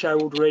I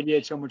would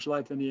radiate so much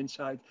light on the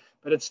inside,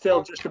 but it's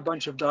still just a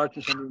bunch of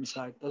darkness on the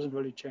inside. Doesn't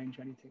really change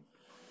anything.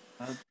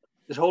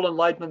 This whole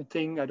enlightenment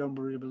thing, I don't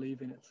really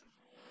believe in it.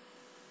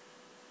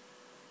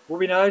 Would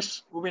be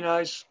nice,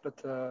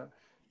 but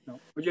no.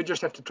 But you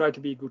just have to try to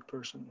be a good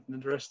person,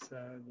 and the rest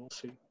we'll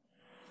see.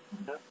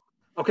 Yeah.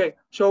 Okay,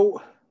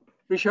 so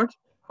Richard,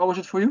 how was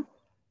it for you?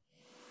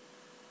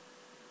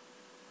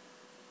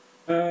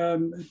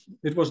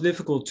 It was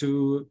difficult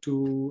to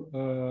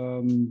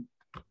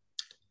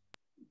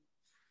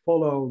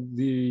follow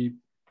the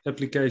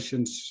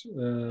applications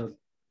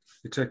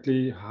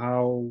exactly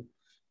how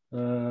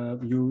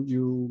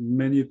you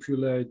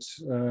manipulate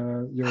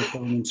your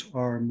opponent's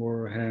arm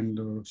or hand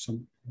or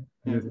some.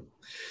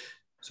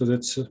 So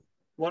that's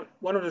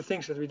one of the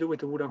things that we do with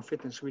the Wudang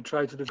Fitness. We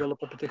try to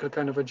develop a particular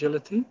kind of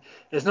agility.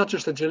 It's not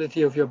just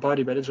agility of your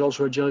body, but it's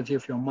also agility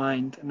of your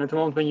mind. And at the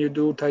moment when you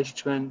do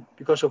Taijiquan,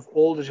 because of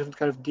all the different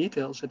kind of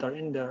details that are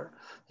in there,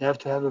 you have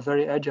to have a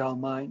very agile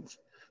mind.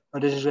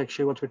 But this is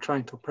actually what we're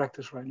trying to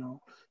practice right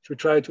now. So we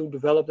try to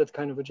develop that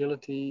kind of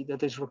agility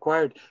that is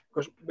required.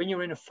 Because when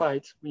you're in a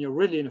fight, when you're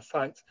really in a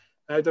fight,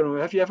 I don't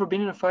know, have you ever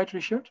been in a fight,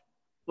 Richard?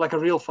 Like a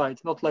real fight,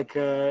 not like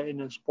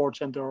in a sports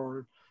center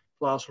or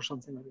class or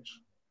something like this.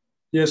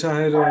 Yes, I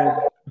had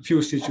a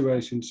few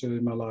situations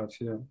in my life,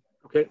 yeah.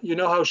 Okay, you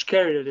know how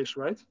scary it is,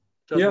 right?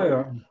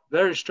 Yeah.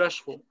 Very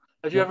stressful.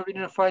 Have you ever been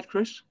in a fight,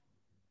 Chris?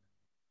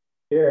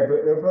 Yeah,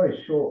 but they're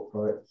very short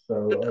fights.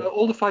 So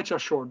all the fights are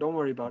short. Don't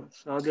worry about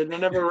it. They're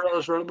never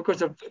as well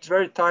because it's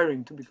very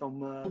tiring to become.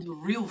 The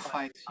real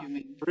fight, you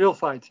mean? Real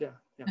fight, yeah.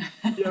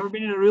 Have you ever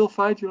been in a real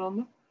fight,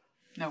 Yolanda?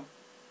 No.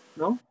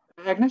 No?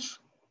 Agnes?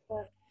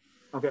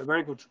 Okay,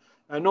 very good.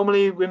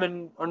 Normally,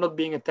 women are not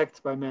being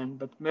attacked by men,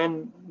 but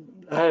men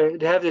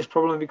they have this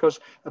problem because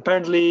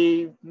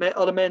apparently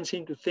other men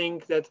seem to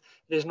think that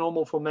it is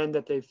normal for men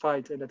that they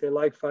fight and that they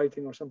like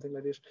fighting or something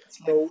like this.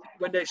 So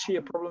when they see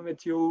a problem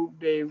with you,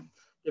 they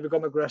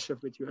become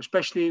aggressive with you,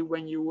 especially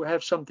when you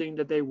have something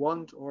that they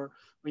want or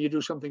when you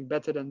do something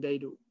better than they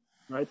do,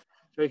 right?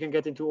 So you can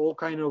get into all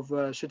kind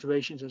of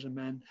situations as a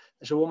man.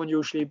 As a woman,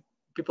 usually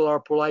people are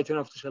polite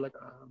enough to say like,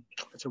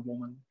 it's a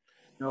woman,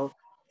 you know.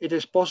 It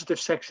is positive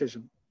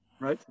sexism,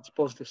 right? It's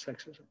positive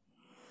sexism.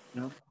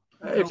 You know,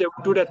 if they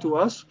would do that to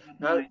us,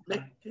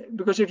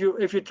 because if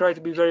you try to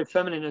be very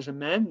feminine as a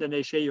man, then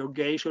they say you're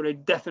gay, so they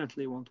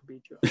definitely want to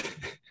beat you,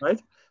 right?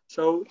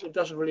 So it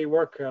doesn't really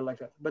work like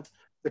that. But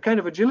the kind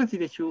of agility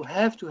that you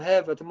have to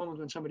have at the moment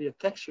when somebody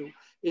attacks you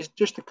is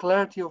just the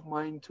clarity of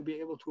mind to be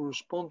able to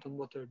respond on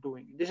what they're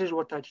doing. This is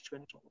what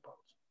Taijiquan is all about,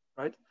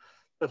 right?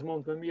 At the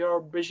moment when we are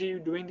busy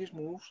doing these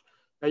moves,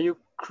 you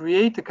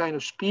create a kind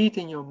of speed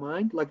in your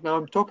mind. Like now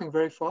I'm talking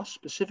very fast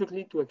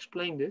specifically to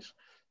explain this,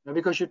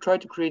 because you try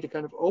to create a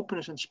kind of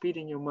openness and speed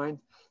in your mind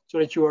so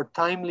that you are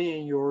timely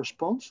in your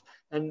response.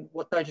 And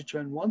what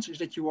Taijiquan wants is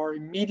that you are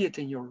immediate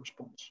in your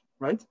response,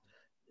 right?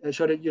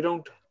 So that you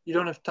don't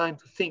have time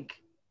to think.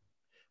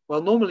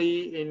 Well,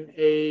 normally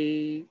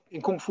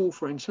in Kung Fu,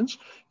 for instance,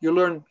 you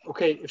learn,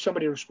 okay, if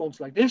somebody responds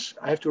like this,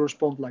 I have to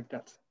respond like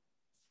that.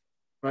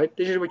 right?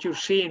 This is what you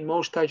see in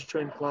most Tai Chi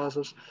Chuan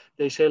classes.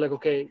 They say like,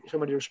 okay,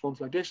 somebody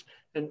responds like this.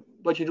 And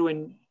what you do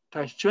in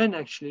Tai Chi Chuan,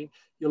 actually,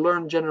 you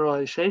learn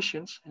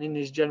generalizations. And in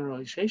these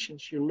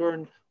generalizations, you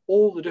learn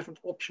all the different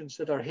options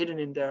that are hidden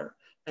in there.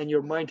 And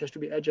your mind has to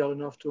be agile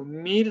enough to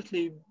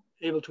immediately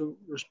able to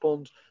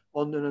respond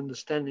on an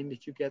understanding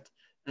that you get,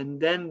 and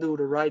then do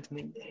the right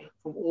move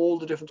from all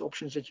the different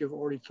options that you've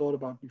already thought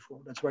about before.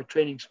 That's why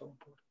training is so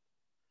important,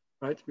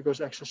 right?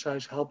 Because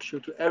exercise helps you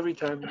to every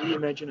time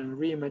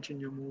reimagine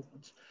your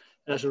movements.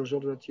 And as a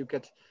result of that, you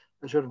get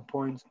a certain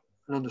point,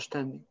 an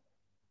understanding.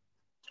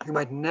 You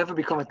might never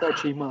become a Tai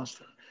Chi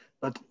master,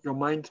 but your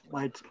mind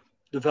might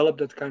develop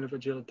that kind of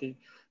agility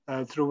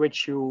through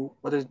which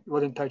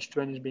what in Tai Chi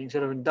Chuan is being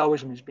said, or in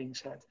Taoism is being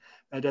said,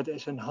 that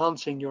is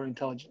enhancing your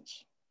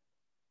intelligence,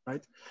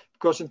 right?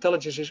 Because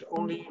intelligence is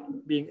only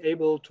being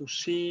able to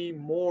see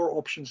more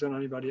options than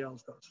anybody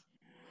else does.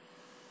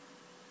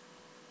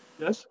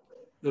 Yes,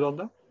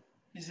 Yolanda?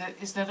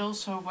 Is that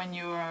also when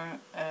you are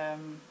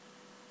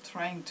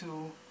trying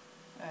to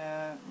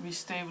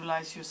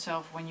restabilize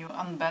yourself when you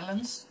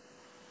unbalance,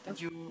 that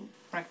you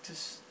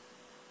practice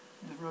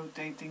the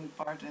rotating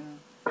part and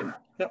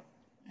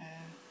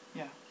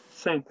yeah.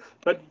 Same.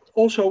 But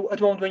also at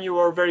the moment when you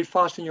are very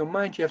fast in your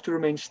mind, you have to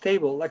remain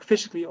stable. Like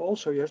physically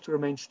also, you have to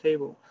remain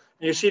stable.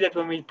 And you see that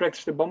when we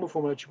practice the bamboo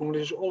formulates,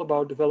 this is all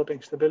about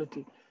developing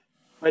stability.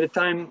 By the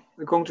time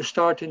we're going to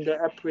start in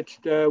the app with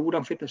the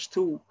Wudang Fitness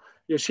 2,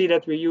 you see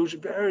that we use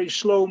very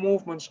slow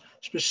movements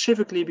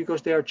specifically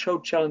because they are so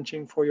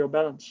challenging for your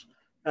balance.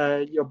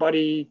 Your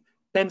body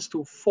tends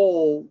to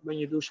fall when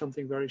you do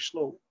something very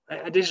slow.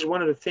 And this is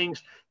one of the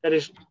things that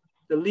is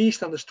the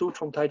least understood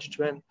from Tai Chi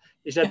Chuan,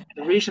 is that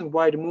the reason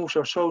why the moves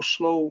are so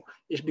slow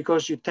is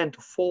because you tend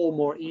to fall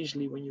more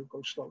easily when you go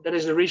slow. That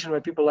is the reason why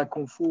people like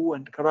Kung Fu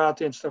and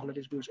Karate and stuff like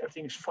this, because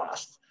everything is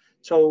fast.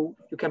 So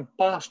you can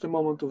pass the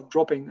moment of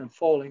dropping and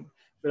falling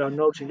without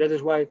noticing. That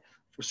is why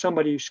for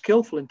somebody who's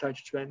skillful in Tai Chi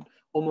Chuan,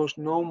 almost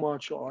no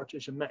martial art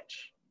is a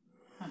match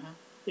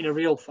in a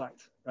real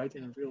fight, right?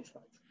 In a real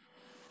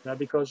fight.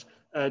 Because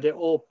they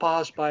all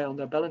pass by on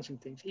their balancing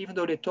things, even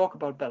though they talk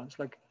about balance,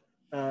 like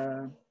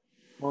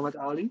Muhammad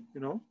Ali,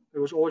 he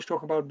was always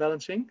talking about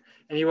balancing,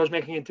 and he was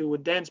making it into a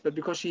dance, but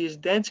because he is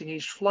dancing,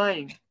 he's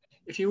flying.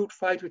 If you would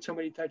fight with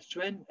somebody Tai Chi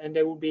Chuan and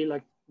they would be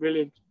like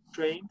really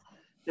trained,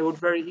 they would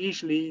very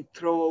easily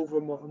throw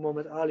over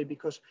Muhammad Ali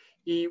because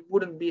he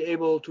wouldn't be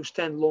able to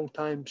stand long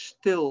time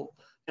still,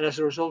 and as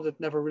a result, it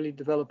never really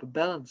develop a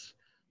balance.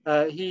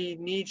 He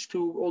needs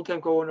to all the time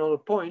go on another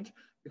point,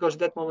 because at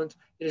that moment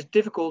it is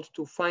difficult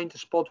to find a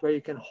spot where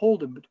you can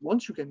hold him. But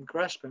once you can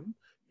grasp him,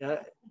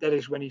 that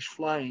is when he's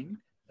flying.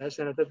 Yes,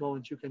 and at that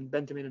moment you can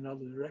bend him in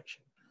another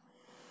direction.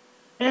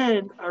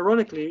 And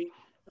ironically,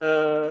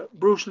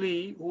 Bruce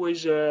Lee, who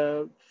is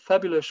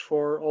fabulous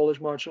for all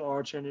his martial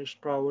arts and his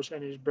prowess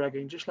and his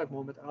bragging, just like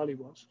Muhammad Ali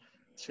was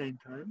at the same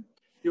time,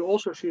 you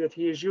also see that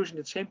he is using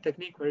the same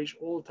technique where he's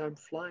all the time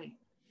flying.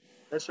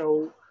 And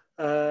so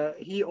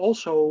he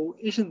also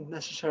isn't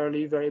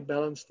necessarily very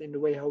balanced in the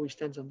way how he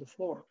stands on the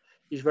floor.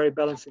 He's very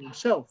balanced in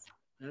himself.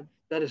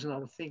 That is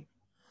another thing.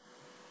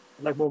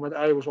 Like Muhammad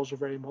Ali was also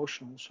very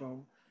emotional.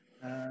 So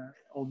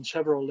on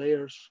several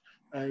layers,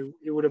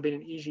 it would have been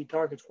an easy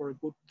target for a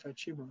good Tai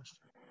Chi master.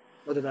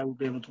 Not that I would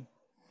be able to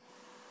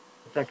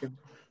attack him,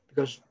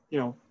 because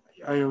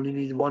I only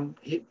need one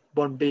hit,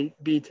 one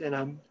beat, and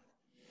I'm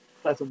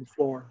flat on the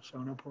floor, so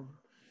no problem.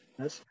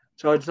 Yes.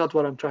 So it's not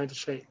what I'm trying to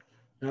say,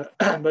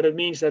 but it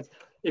means that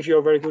if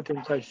you're very good in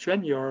Tai Chi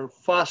Chuan, you're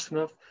fast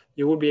enough,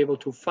 you will be able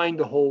to find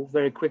the hole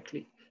very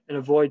quickly and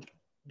avoid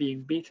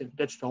being beaten.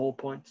 That's the whole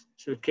point.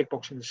 So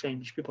kickboxing the same.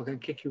 These people can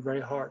kick you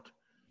very hard,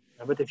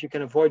 but if you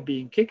can avoid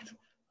being kicked,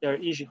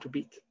 they're easy to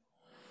beat.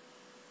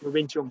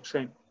 Wing Chun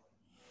same.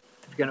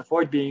 If you can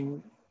avoid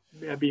being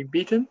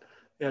beaten,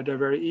 they're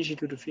very easy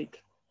to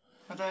defeat.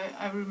 But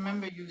I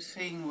remember you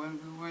saying when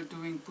we were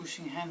doing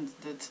pushing hand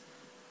that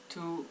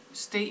to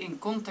stay in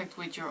contact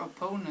with your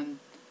opponent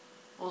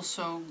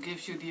also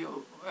gives you the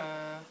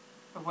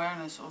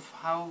awareness of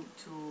how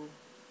to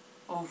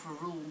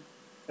overrule.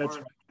 That's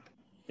right.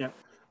 Yeah,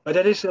 but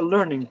that is a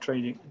learning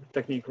training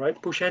technique, right?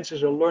 Push hands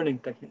is a learning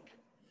technique.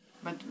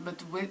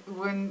 But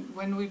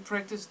when we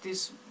practice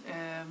this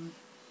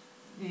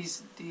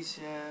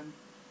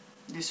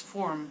this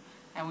form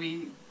and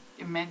we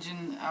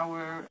imagine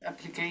our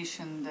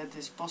application that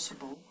is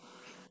possible,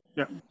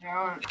 there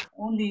are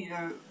only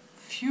a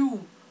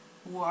few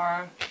who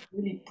are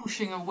really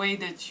pushing away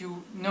that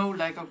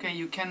like, okay,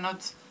 you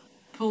cannot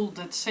pull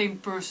that same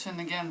person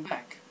again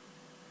back.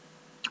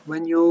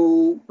 When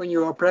you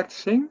are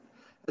practicing,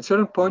 at a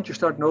certain point you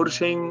start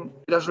noticing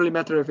it doesn't really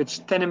matter if it's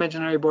 10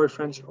 imaginary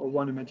boyfriends or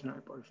one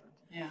imaginary boyfriend.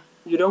 Yeah.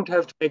 You don't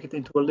have to make it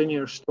into a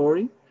linear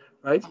story,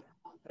 right?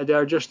 They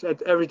are just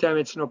at every time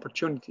it's an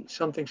opportunity.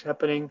 Something's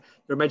happening.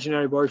 Your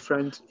imaginary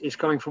boyfriend is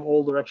coming from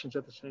all directions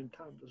at the same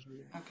time.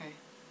 Okay.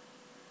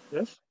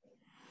 Yes?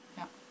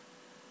 Yeah.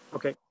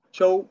 Okay.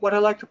 So what I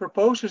like to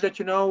propose is that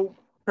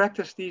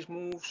practice these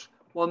moves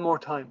one more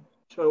time.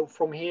 So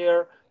from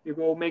here you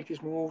go make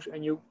these moves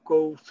and you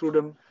go through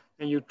them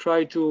and you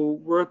try to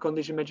work on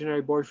this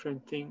imaginary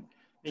boyfriend thing,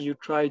 and you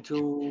try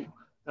to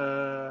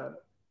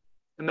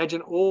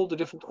imagine all the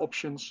different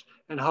options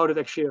and how that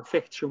actually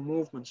affects your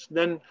movements,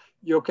 then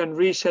you can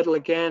resettle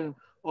again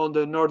on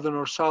the northern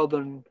or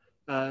southern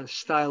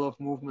style of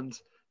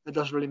movement. It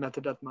doesn't really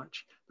matter that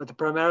much. But the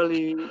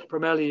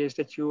primarily is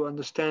that you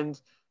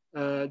understand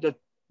that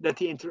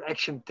the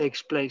interaction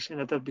takes place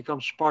and that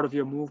becomes part of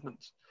your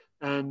movement,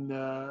 and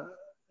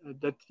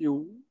that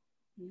you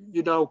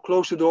now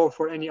close the door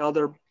for any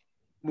other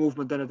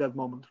movement than at that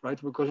moment,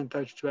 right? Because in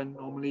Taijiquan,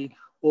 normally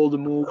all the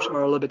moves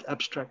are a little bit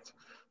abstract.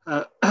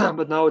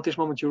 But now at this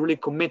moment, you really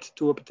commit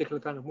to a particular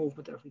kind of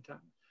movement every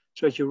time,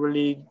 so that you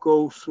really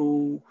go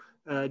through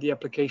the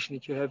application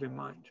that you have in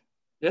mind.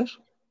 Yes?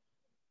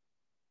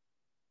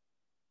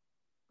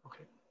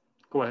 Okay,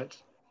 go ahead.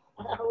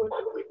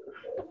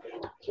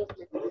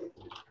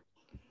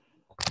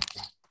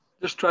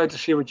 Just try to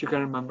see what you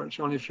can remember. It's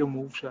only a few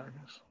moves, I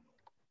guess.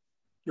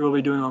 You will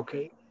be doing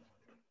okay.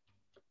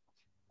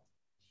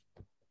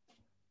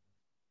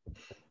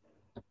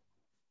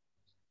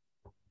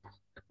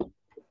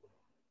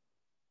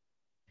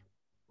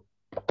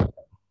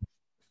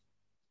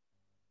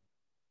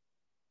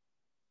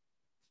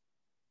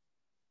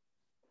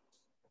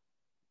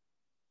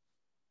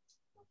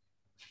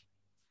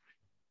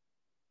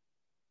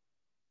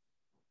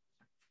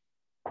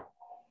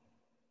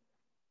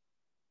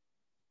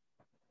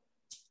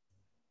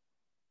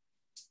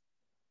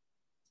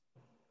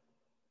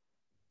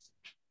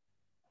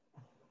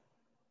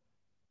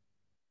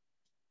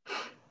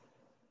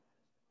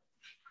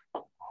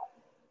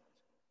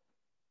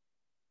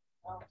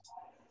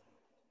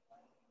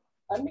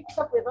 I mix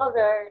up with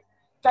other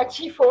Tai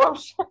Chi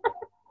forms.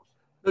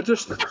 But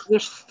just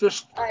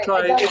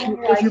try.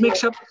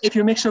 If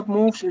you mix up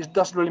moves, it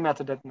doesn't really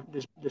matter at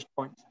this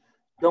point.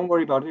 Don't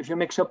worry about it. If you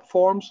mix up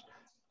forms,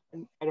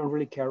 I don't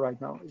really care right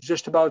now. It's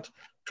just about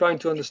trying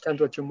to understand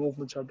what your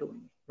movements are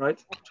doing, right?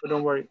 So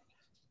don't worry.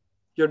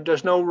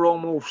 There's no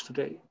wrong moves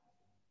today.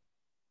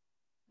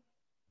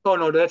 Oh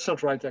no, that's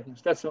not right,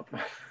 Agnes. That's not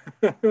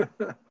right.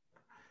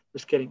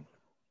 Just kidding.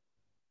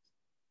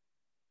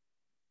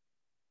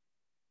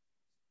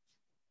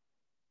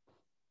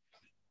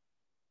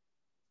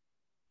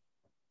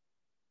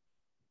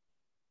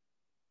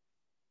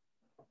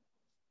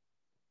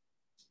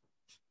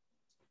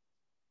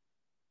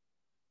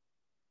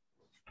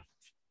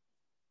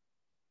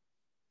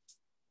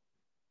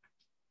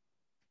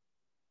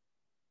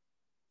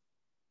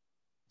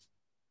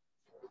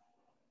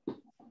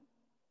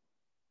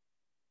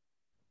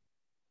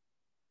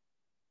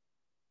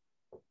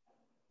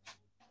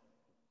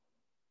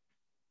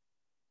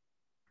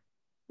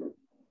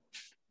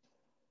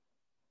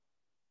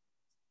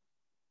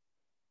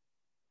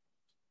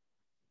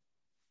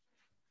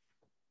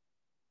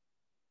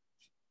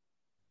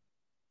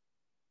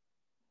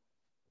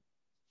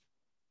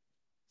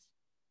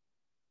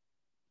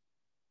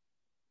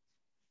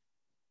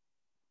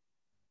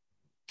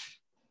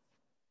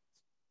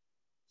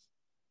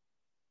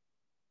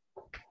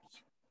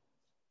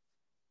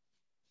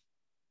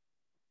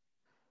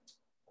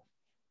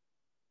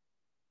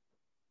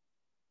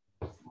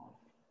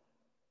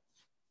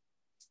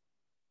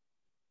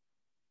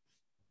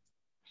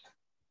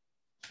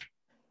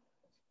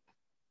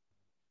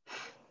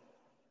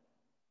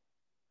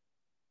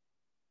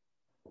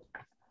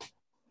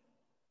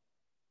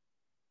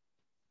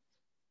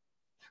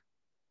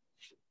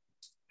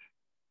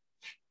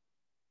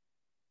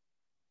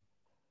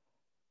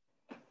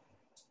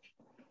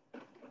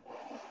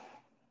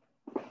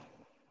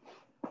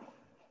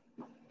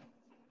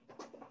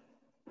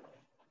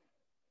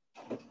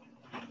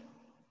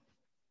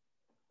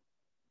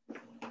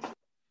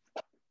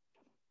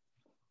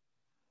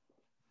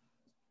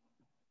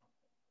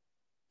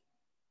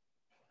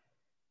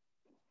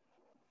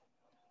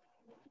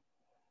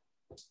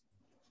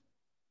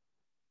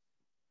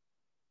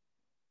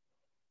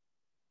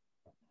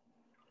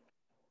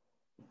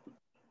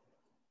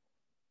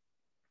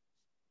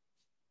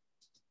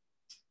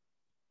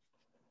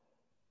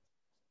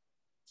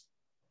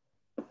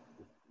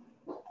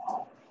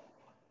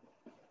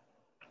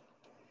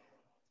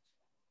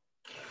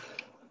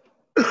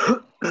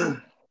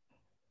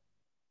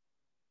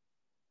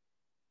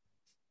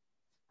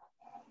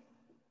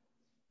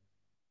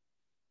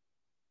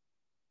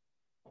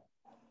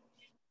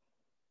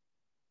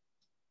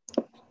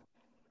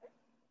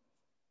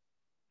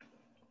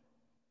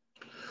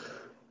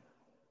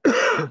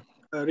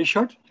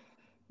 Richard,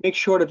 make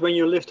sure that when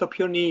you lift up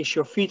your knees,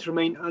 your feet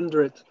remain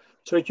under it,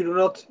 so that you do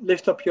not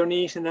lift up your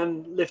knees and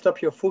then lift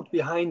up your foot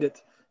behind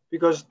it,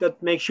 because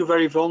that makes you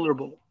very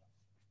vulnerable.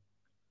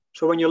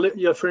 So when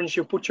for instance,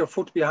 you put your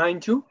foot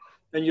behind you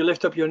and you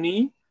lift up your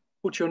knee,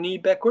 put your knee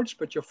backwards,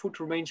 but your foot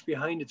remains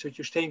behind it, so that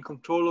you stay in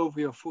control over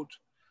your foot.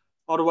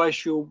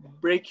 Otherwise, you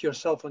break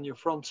yourself on your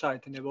front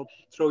side and it will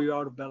throw you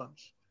out of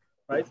balance,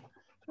 right?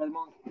 So when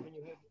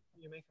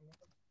you make a movement,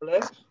 your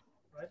legs,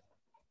 right?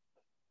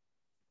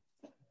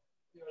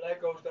 Your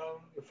leg goes down,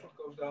 your foot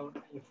goes down,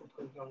 and your foot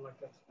goes down like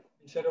that,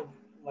 instead of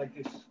like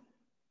this.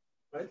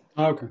 right?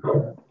 Okay.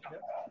 Yeah.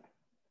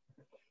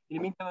 In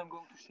the meantime, I'm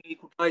going to say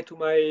goodbye to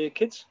my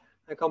kids.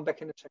 I come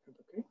back in a second,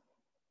 okay?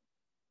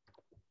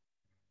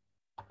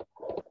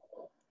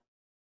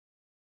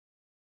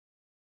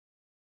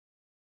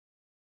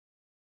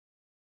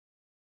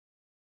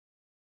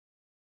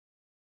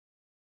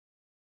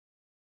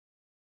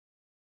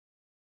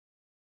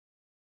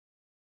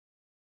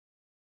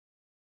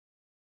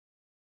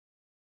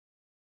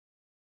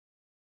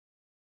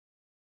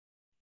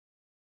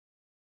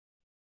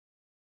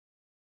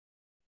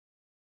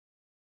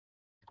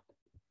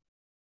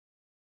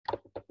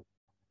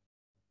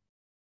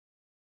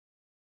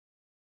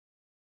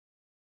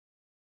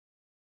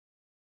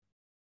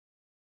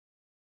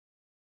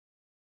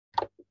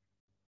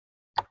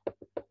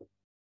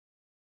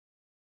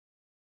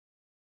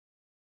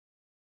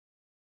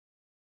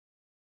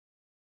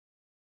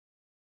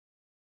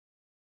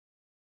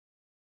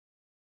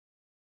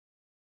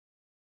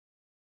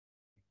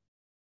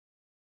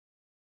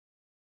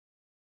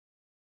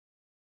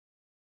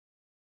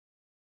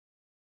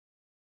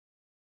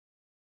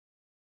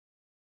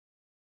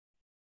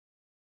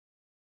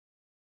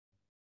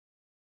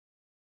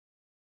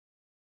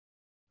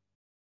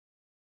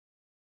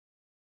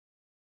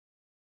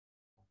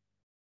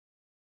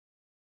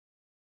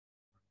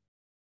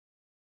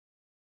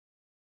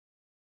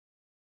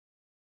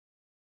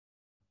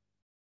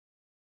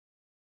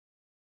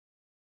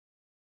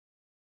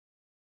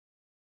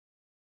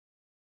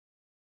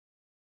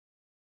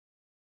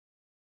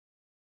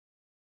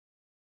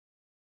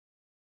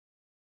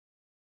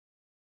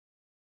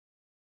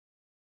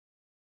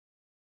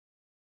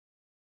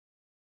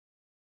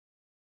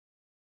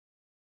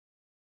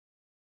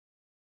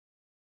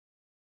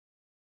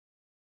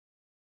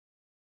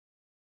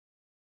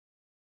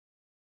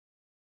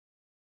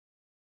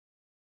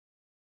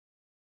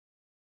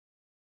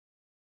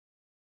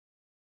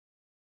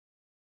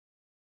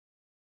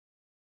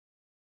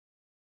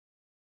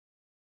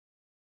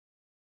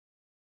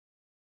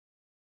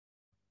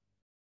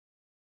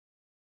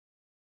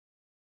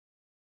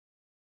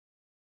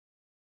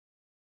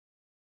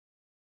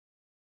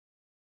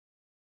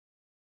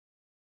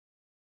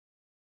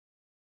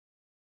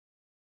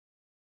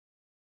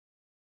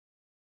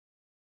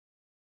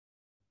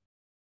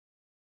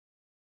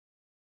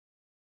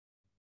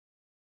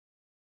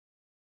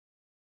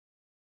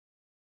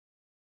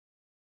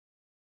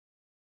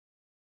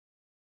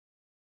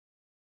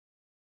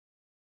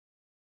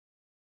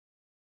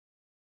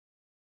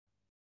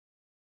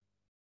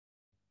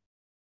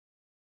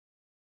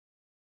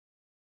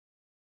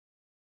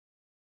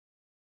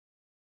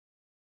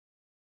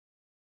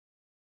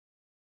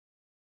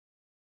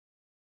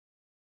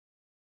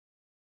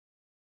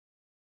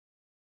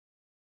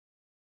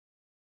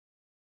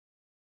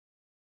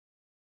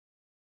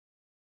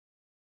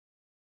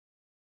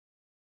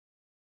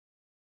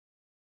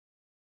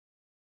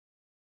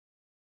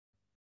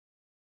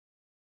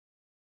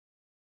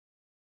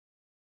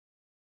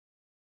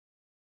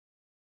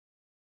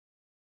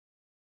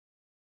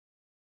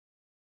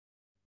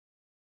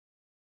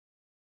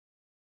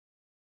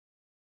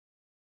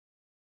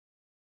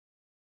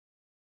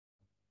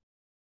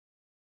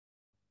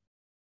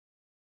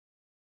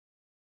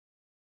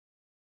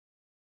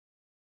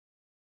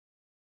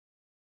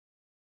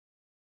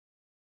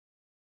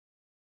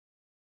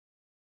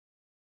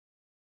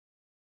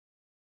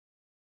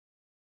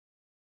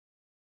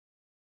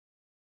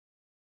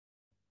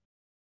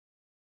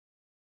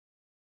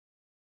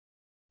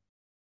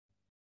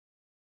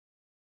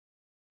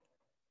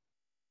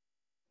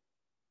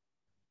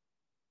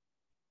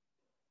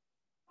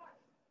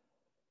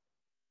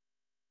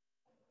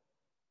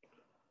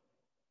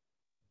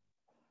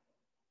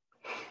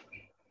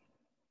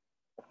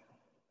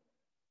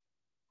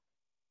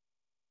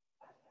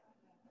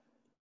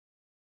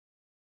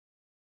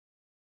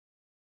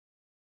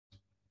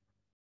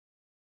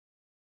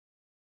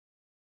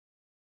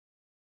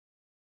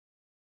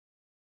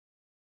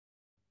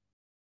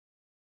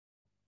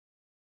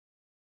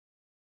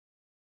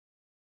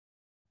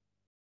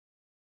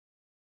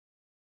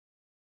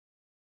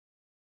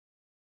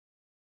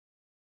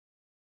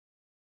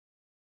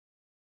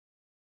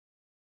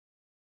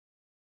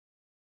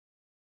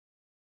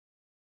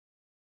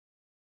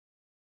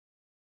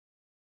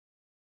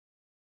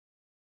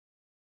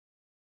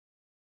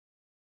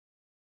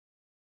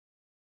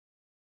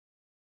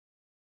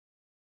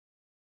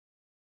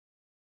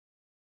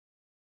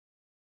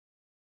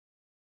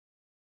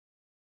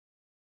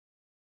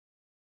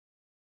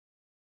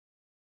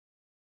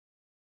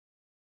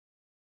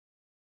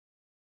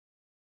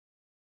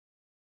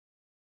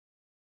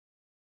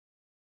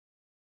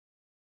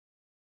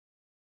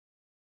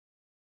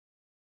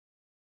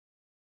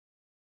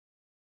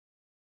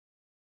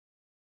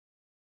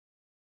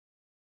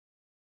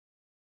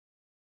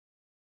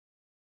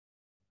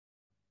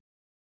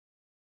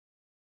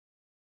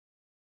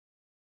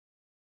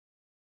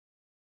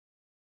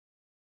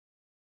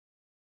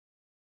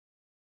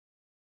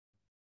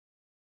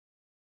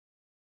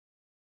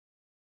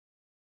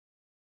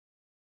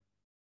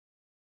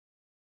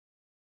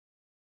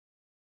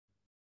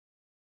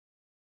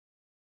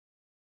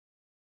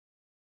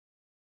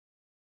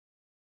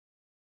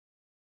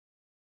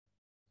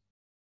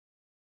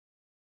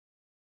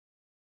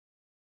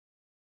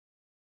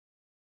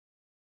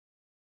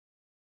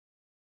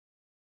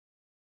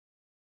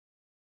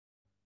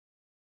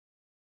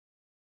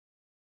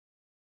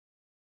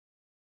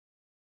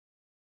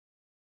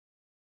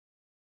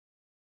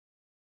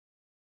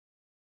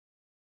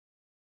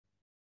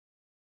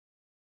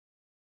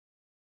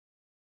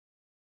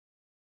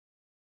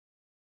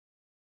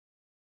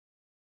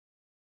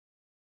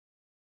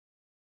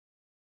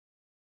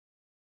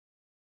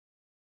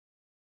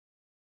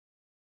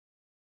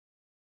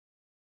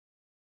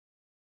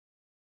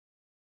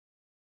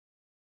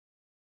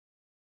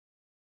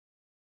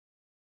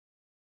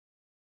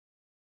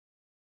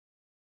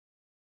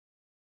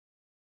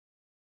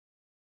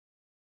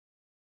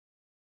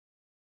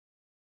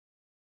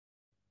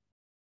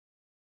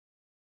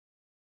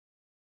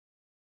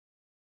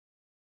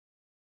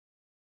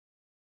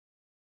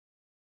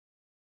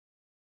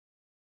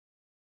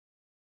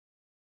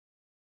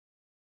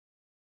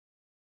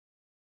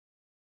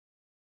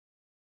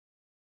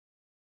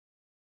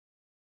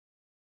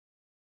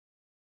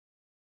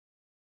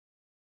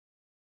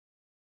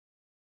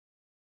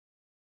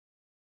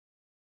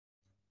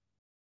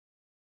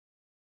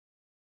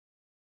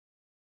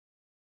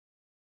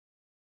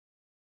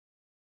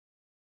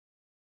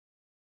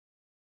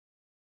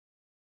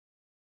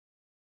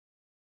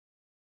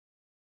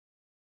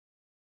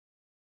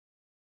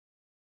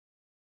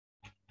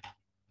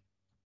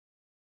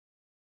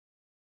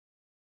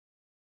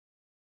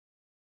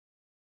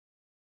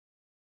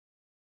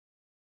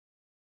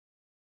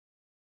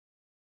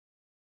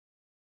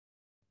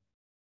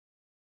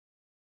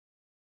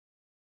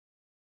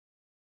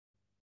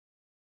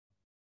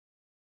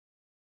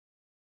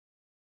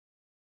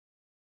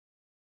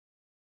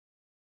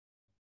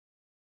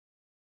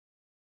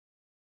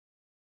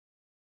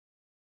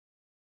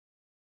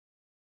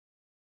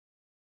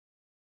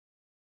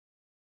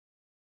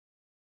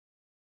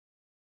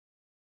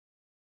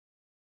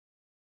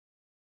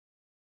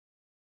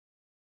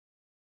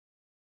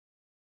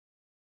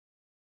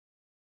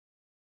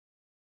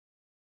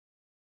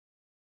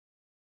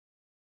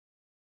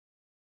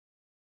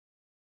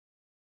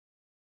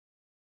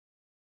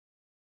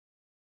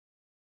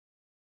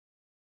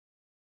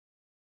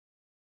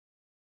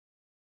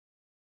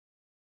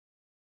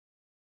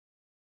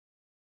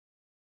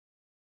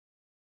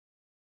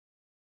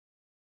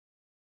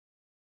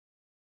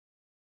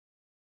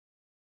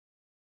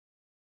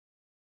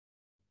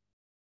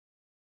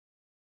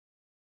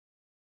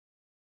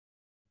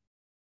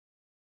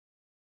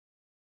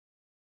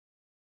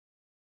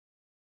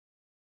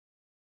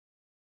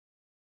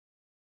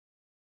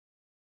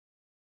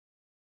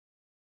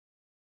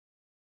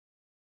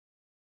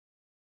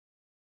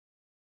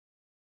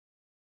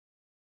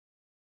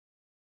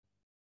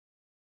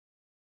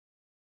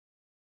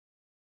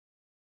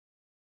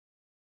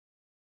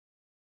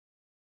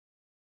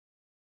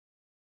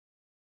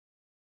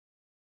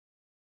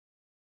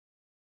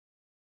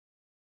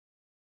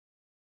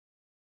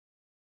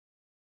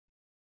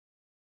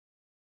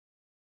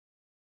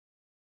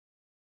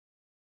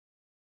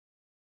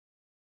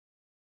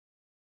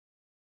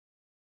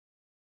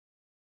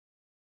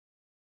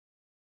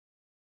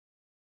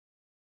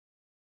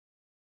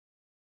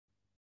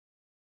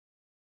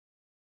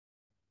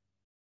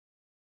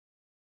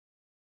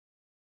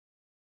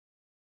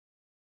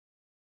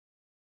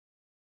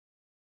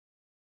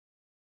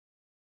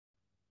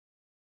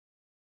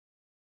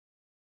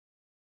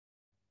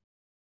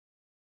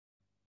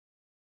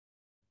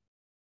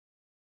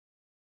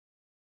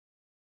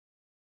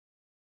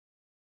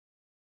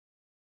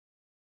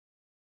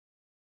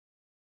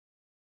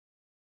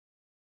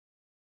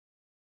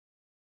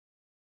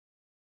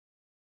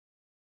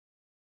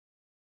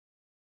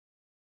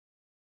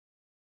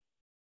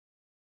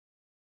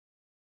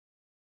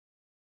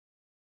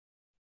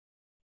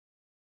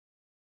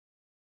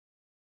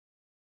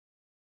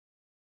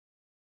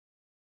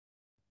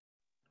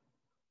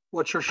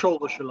 Watch your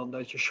shoulders, Yolanda,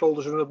 that your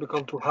shoulders do not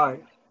become too high.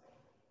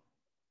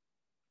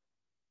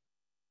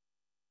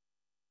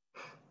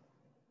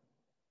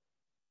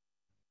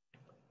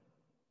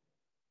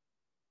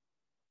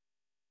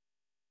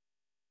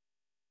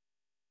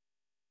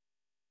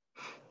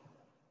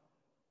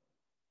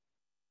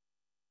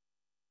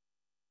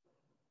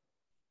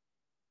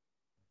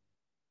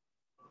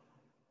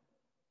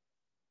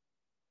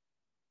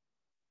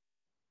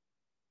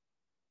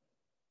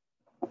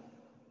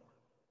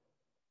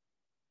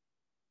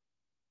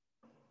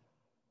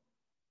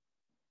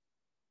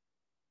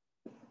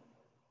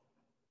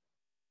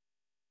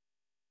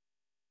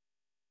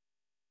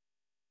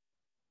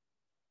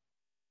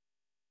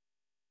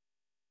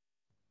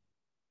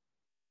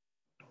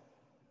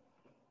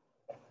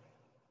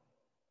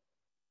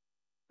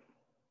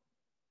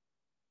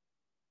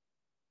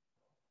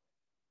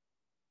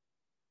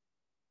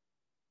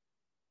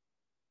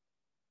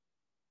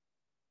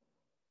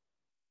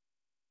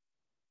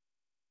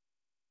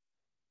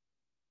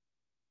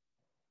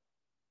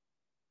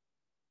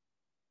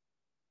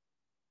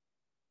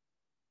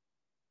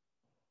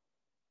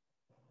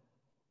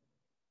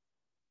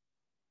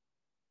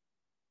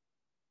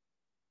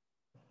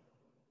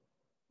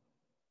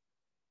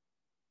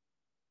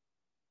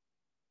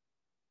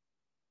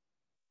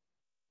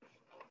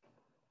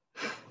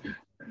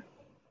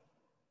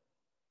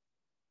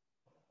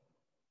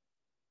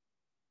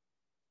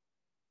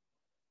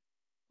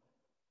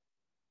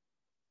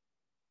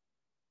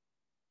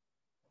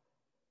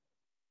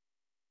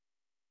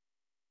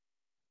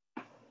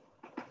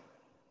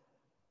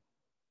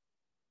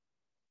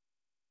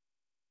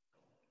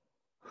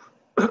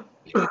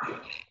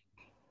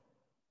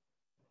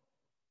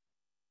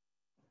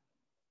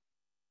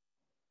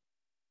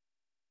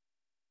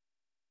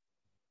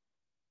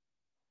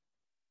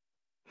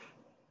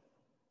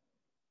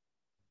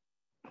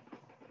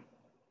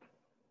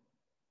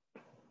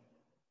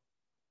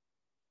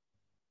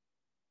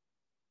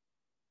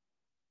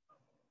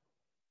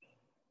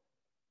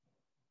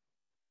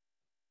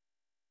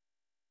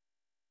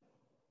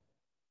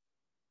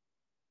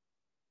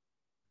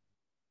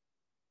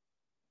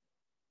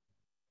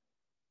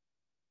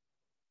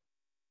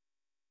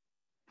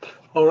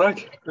 All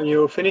right, and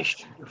you're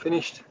finished. You're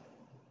finished.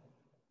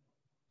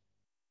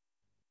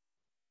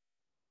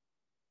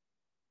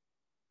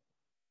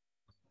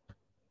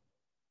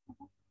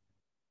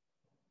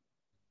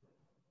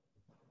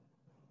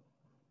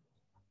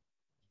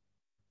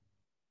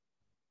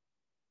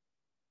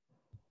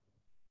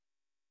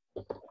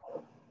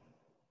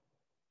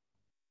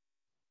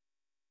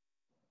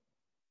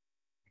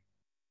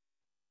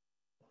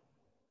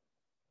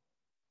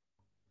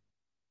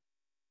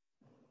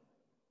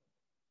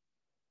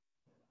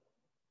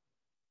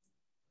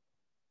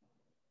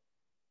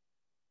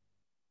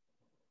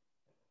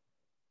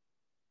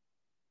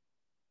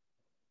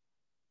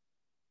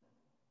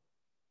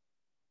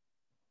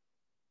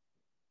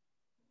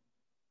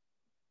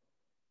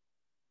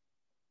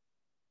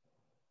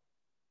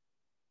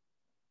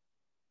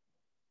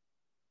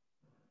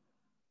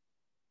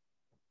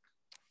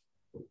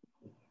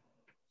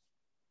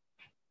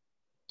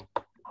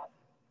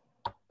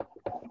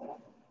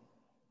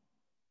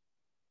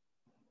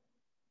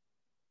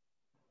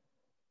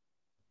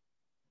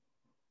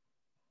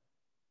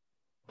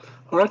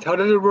 All right, how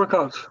did it work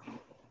out?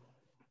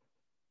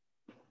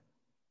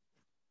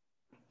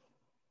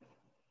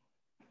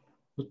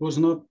 It was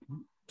not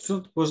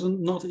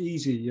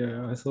easy.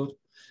 Yeah, I thought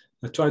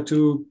I tried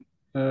to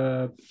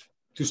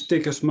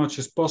stick as much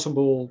as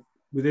possible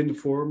within the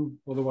form.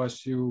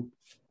 Otherwise, you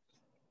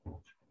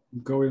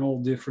go in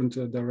all different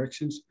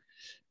directions.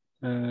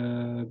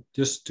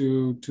 Just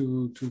to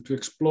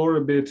explore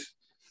a bit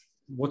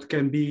what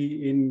can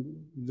be in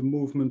the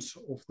movements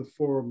of the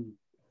form,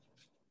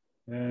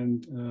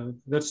 and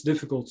that's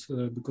difficult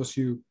because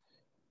you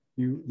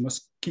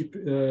must keep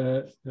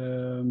trying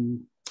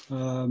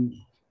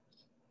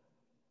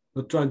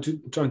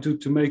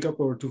to make up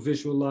or to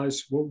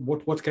visualize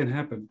what can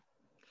happen.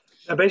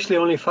 Basically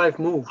only 5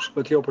 moves,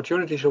 but the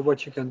opportunities of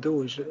what you can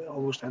do is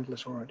almost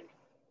endless already,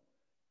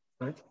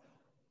 right?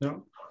 Yeah.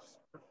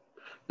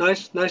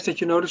 Nice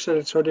that you noticed that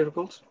it's so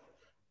difficult.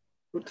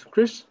 Good,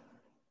 Chris?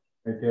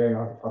 Again,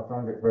 I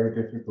found it very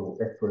difficult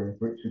echoing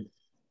Richard's.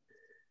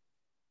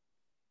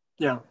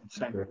 Yeah,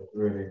 same.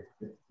 Really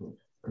difficult.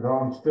 Because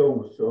I'm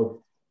still sort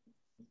of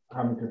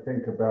having to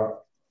think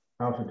about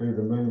how to do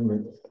the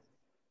movements.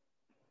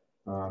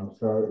 Well,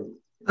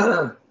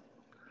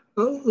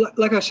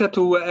 like I said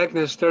to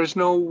Agnes, there's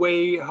no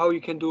way how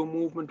you can do a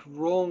movement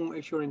wrong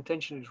if your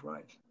intention is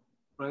right?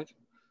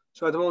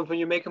 So at the moment when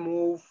you make a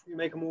move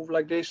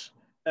like this,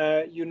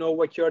 you know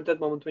what you're at that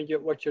moment,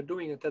 what you're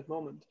doing at that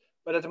moment.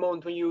 But at the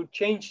moment when you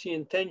change the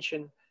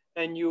intention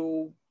and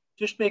you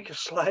just make a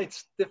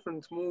slight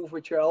different move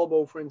with your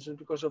elbow, for instance,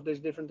 because of this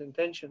different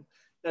intention,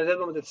 and at that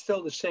moment it's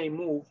still the same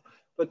move,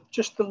 but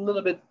just a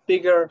little bit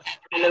bigger,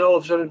 and then all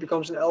of a sudden it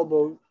becomes an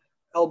elbow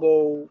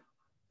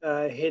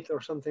hit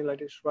or something like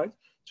this, right?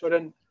 So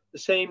then the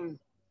same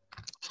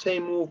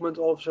movement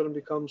all of a sudden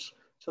becomes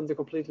something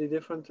completely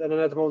different. And then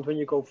at the moment when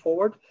you go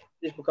forward,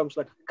 this becomes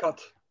like a cut,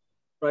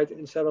 right?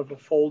 Instead of a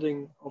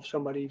folding of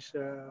somebody's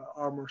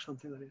arm or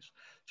something like this.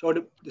 So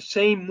the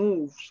same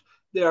moves,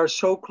 they are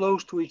so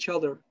close to each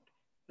other.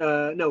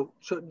 No,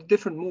 so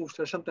different moves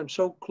are sometimes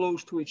so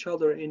close to each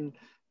other in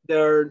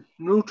their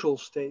neutral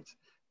state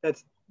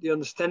that the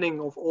understanding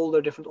of all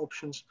their different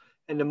options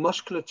and the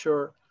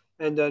musculature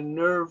and the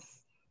nerve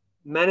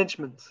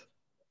management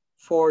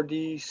for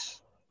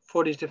these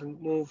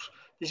different moves,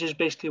 this is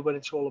basically what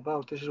it's all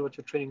about. This is what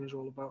your training is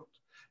all about.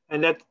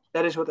 And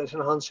that is what is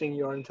enhancing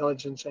your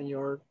intelligence and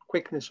your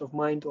quickness of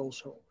mind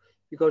also,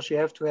 because you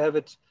have to have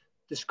it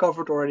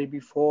discovered already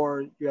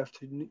before you have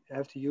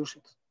to use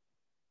it.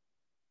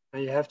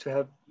 And you have to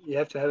have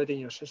it in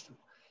your system.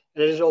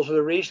 And it is also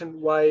the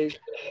reason why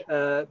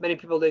many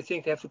people, they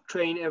think they have to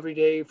train every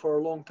day for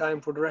a long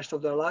time for the rest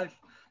of their life,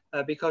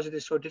 because it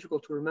is so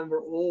difficult to remember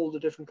all the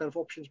different kind of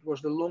options,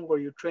 because the longer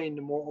you train,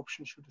 the more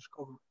options you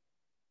discover.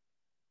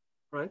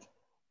 Right?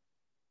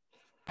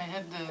 I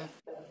had the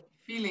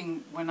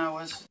feeling when I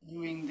was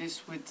doing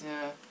this with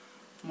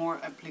more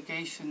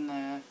application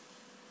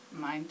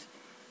mind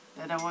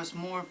that I was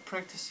more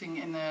practicing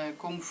in a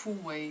Kung Fu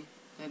way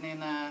than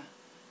in a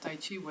Tai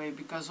Chi way,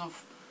 because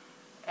of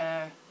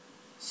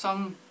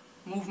some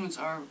movements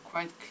are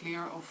quite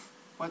clear of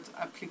what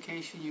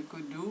application you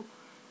could do,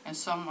 and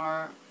some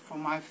are, for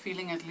my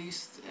feeling at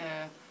least,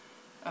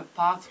 a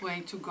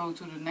pathway to go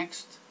to the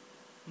next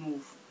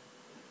move.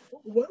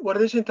 What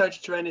it is in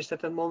Taijiquan is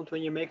that the moment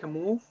when you make a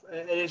move,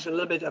 it is a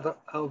little bit of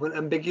an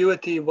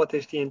ambiguity. What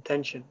is the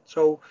intention?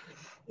 So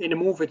in the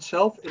move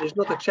itself, it is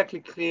not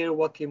exactly clear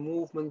what the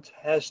movement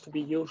has to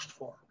be used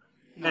for.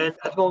 No. And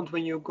at the moment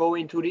when you go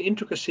into the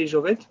intricacies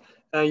of it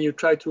and you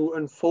try to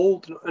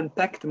unfold and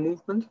unpack the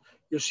movement,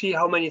 you see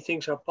how many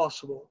things are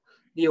possible.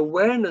 The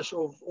awareness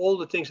of all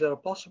the things that are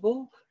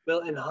possible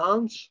will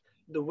enhance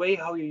the way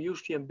how you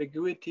use the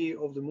ambiguity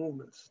of the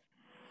movements.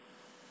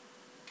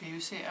 Can you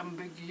say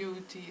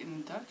ambiguity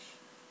in Dutch?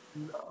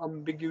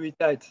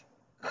 Ambiguïteit.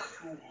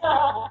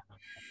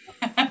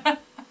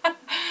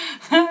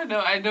 No,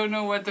 I don't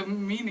know what the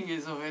meaning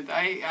is of it.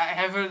 I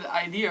have an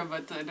idea,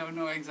 but I don't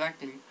know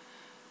exactly.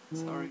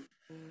 Sorry.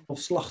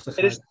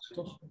 Afslachtigheid,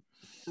 toch?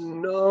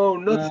 No,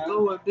 not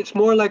no. It's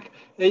more like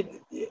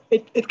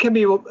it can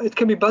be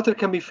butter, it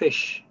can be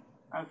fish.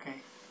 Okay.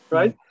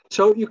 Right?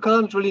 So you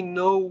can't really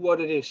know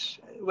what it is.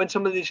 When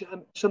something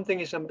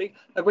is ambiguous,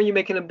 like when you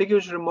make an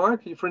ambiguous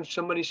remark, for instance,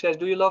 somebody says,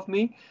 "Do you love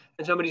me?"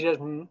 and somebody says,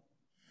 "Hmm."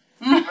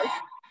 Right?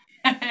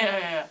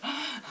 Yeah.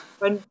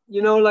 And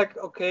you know, like,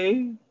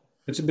 okay.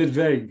 It's a bit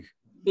vague.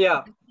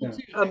 Yeah.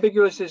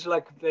 Ambiguous is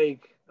like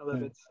vague a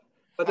little bit.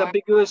 But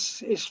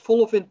ambiguous is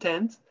full of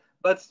intent,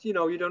 but you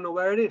don't know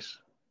where it is.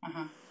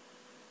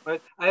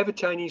 Right? I have a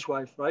Chinese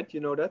wife, right? You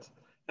know that.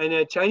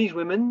 And Chinese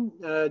women,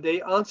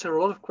 they answer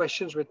a lot of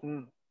questions with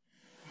 "hmm."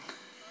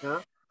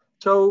 Yeah.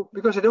 So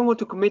because they don't want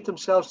to commit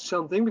themselves to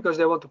something because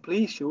they want to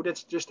please you,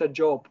 that's just their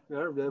job.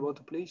 Yeah? They want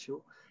to please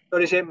you. So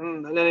they say,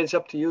 and then it's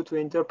up to you to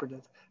interpret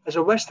it. As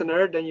a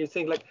Westerner, then you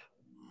think like,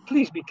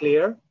 please be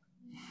clear.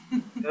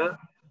 Yeah.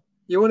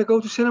 You want to go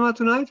to cinema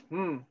tonight?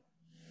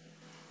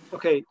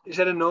 Okay. Is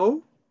that a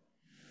no?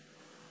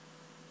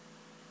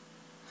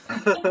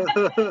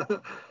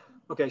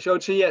 Okay. So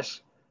it's a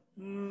yes.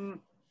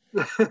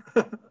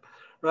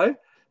 Right?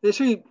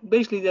 So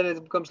basically then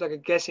it becomes like a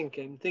guessing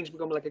game. Things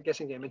become like a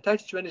guessing game. And Tai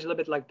Chi Chuan is a little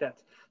bit like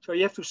that. So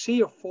you have to see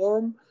your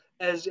form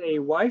as a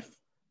wife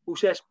who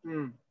says,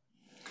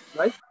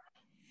 right?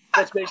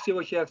 That's basically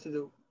what you have to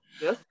do.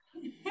 Yes?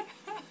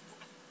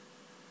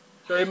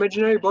 So your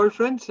imaginary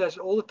boyfriend says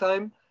all the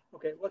time,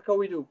 okay, what can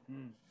we do?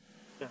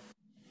 Yeah.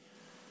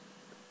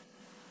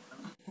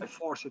 I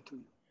force it to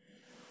you.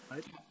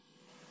 Right?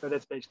 So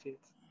that's basically it.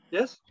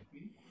 Yes?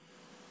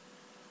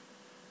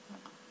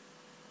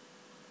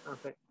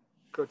 Okay,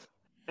 good.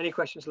 Any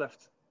questions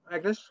left?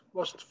 Agnes,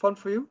 was it fun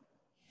for you?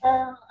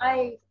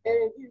 I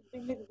did a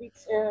little bit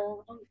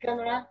on the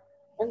camera,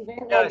 and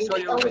then Yeah, I I did saw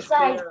it you on were the a bit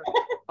side. clear.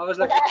 I was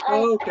like,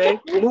 oh, okay.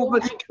 The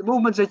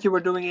movements that you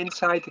were doing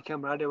inside the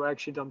camera, they were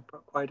actually done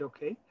quite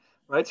okay,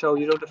 right? So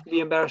you don't have to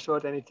be embarrassed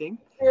about anything.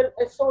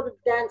 A sort of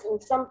dance,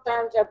 and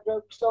sometimes I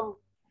broke some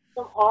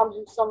arms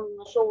and some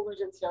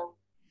shoulders and so.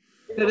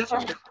 Yeah, that's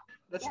okay.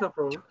 That's no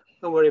problem.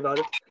 Don't worry about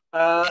it.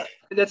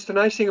 That's the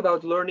nice thing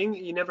about learning.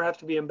 You never have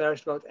to be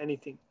embarrassed about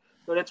anything.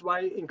 So that's why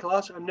in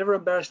class I'm never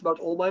embarrassed about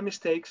all my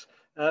mistakes,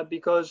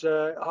 because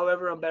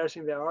however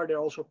embarrassing they are, they're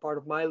also part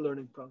of my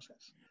learning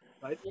process,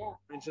 right? Yeah.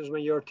 For instance,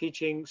 when you're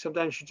teaching,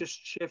 sometimes you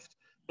just shift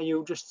and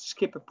you just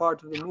skip a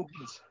part of the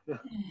movements. Yeah,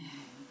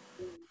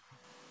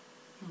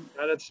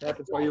 that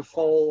happens, or you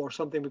fall or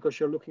something because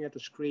you're looking at the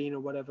screen or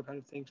whatever kind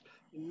of things.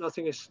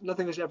 Nothing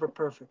is ever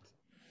perfect.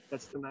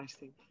 That's the nice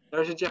thing.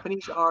 There's a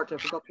Japanese art, I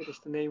forgot what is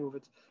the name of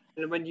it.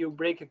 And when you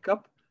break a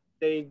cup,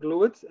 they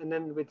glue it, and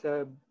then with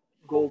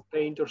gold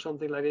paint or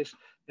something like this,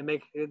 they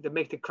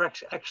make the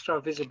cracks extra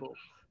visible,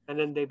 and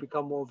then they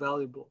become more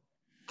valuable.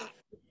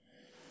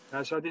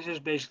 So this is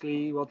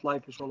basically what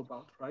life is all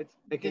about, right?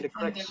 Making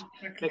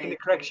the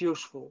cracks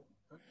useful.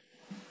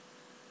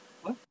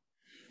 What?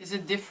 Is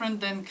it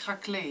different than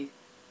craquelé?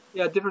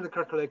 Yeah, different than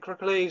craquelé.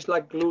 Craquelé is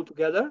like glued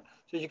together,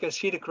 so you can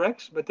see the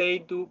cracks, but they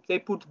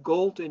put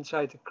gold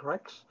inside the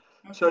cracks,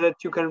 so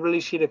that you can really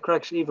see the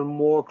cracks even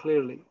more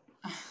clearly.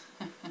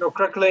 So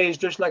craquelé is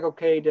just like,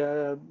 okay,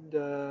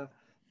 the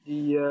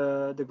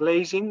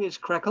glazing is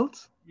crackled,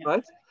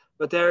 right?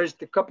 But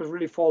the cup is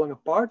really falling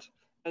apart,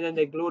 and then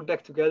they glue it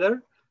back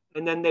together,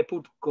 and then they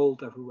put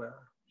gold everywhere.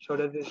 So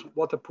that is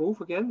waterproof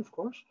again, of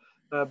course,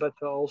 but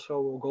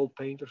also gold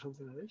paint or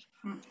something like this,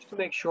 just to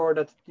make sure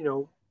that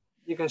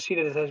you can see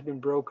that it has been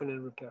broken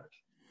and repaired.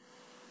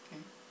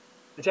 Okay.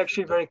 It's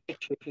actually very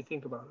kitschy if you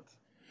think about it.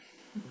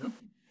 You know?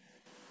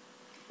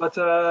 But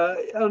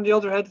on the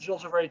other hand, it's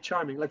also very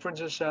charming. Like, for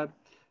instance,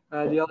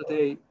 the other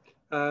day,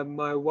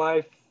 my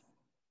wife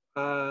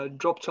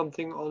dropped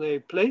something on a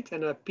plate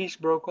and a piece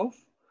broke off.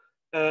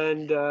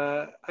 And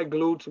I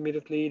glued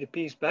immediately the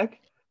piece back.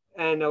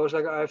 And I was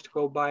like, I have to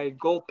go buy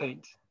gold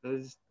paint. That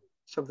is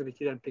something that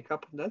you then pick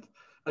up on that.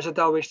 As a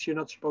Taoist, you're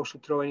not supposed to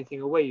throw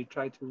anything away. You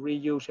try to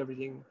reuse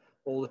everything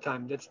all the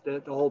time. That's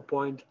the whole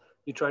point.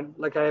 You try,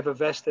 like, I have a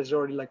vest that's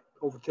already like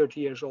over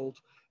 30 years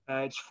old.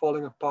 It's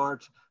falling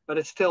apart, but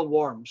it's still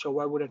warm. So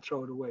why would I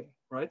throw it away,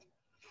 right?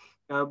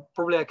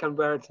 Probably I can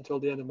wear it until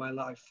the end of my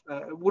life.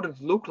 It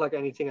wouldn't look like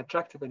anything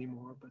attractive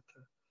anymore, but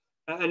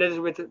and that is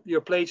with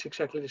your plates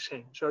exactly the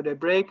same. So they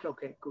break,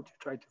 okay, good, you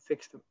try to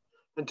fix them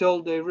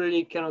until they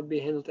really cannot be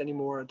handled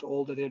anymore at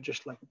all, that they're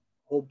just like a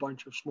whole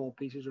bunch of small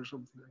pieces or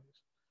something like this,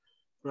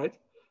 right?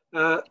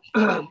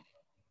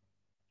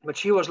 But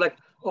she was like,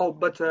 oh,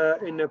 but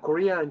in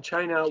Korea and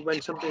China,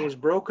 when something is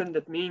broken,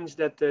 that means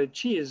that the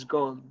chi is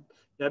gone.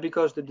 Yeah,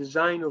 because the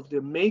design of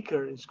the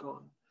maker is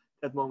gone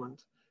that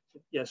moment.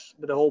 Yes,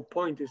 but the whole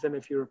point is then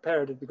if you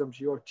repair it, it becomes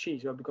your chi,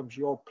 so it becomes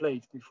your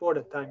plate. Before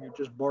that time, you're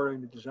just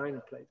borrowing the designer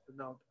plate, but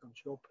now it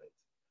becomes your plate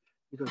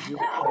because you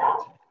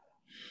bought it.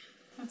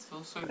 That's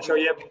also So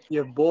you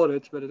have bought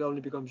it, but it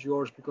only becomes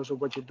yours because of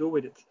what you do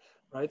with it,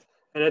 right?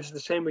 And that's the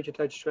same with your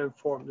Taijiquan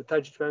form. The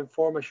Taijiquan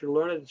form, as you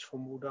learn it, it's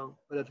from Wudang.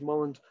 But at the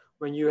moment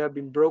when you have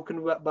been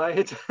broken by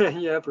it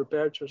and you have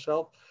repaired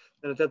yourself,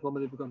 then at that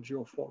moment it becomes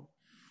your form.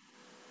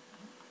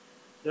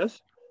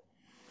 Yes?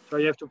 So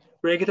you have to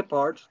break it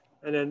apart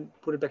and then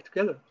put it back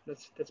together.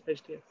 That's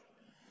basically it.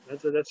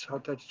 That's how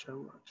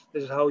Taijiquan works.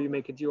 This is how you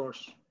make it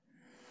yours,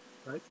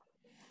 right?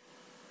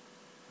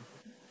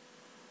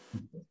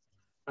 Okay.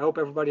 I hope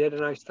everybody had a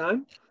nice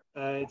time.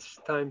 It's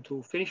time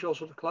to finish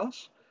also the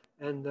class.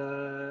 And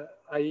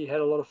I had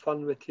a lot of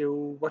fun with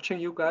you, watching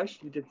you guys.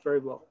 You did very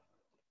well,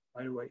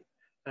 by the way.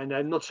 And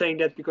I'm not saying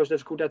that because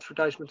that's good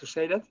advertisement to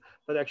say that,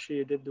 but actually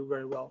you did do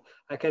very well.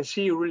 I can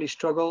see you really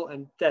struggle,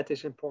 and that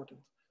is important.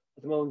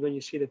 At the moment when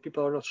you see that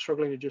people are not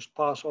struggling to just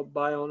pass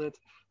by on it,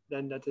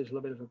 then that is a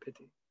little bit of a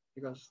pity,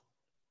 because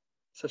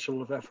it's such a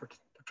lot of effort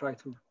to try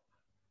to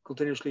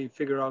continuously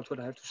figure out what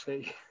I have to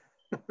say.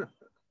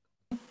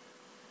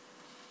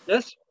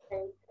 Yes?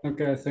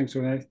 Okay, thanks,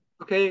 Rene.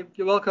 Okay,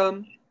 you're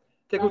welcome.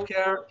 Take good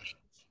care.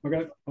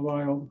 Okay,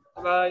 bye-bye all.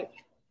 Bye-bye.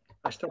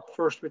 I stop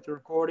first with the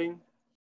recording.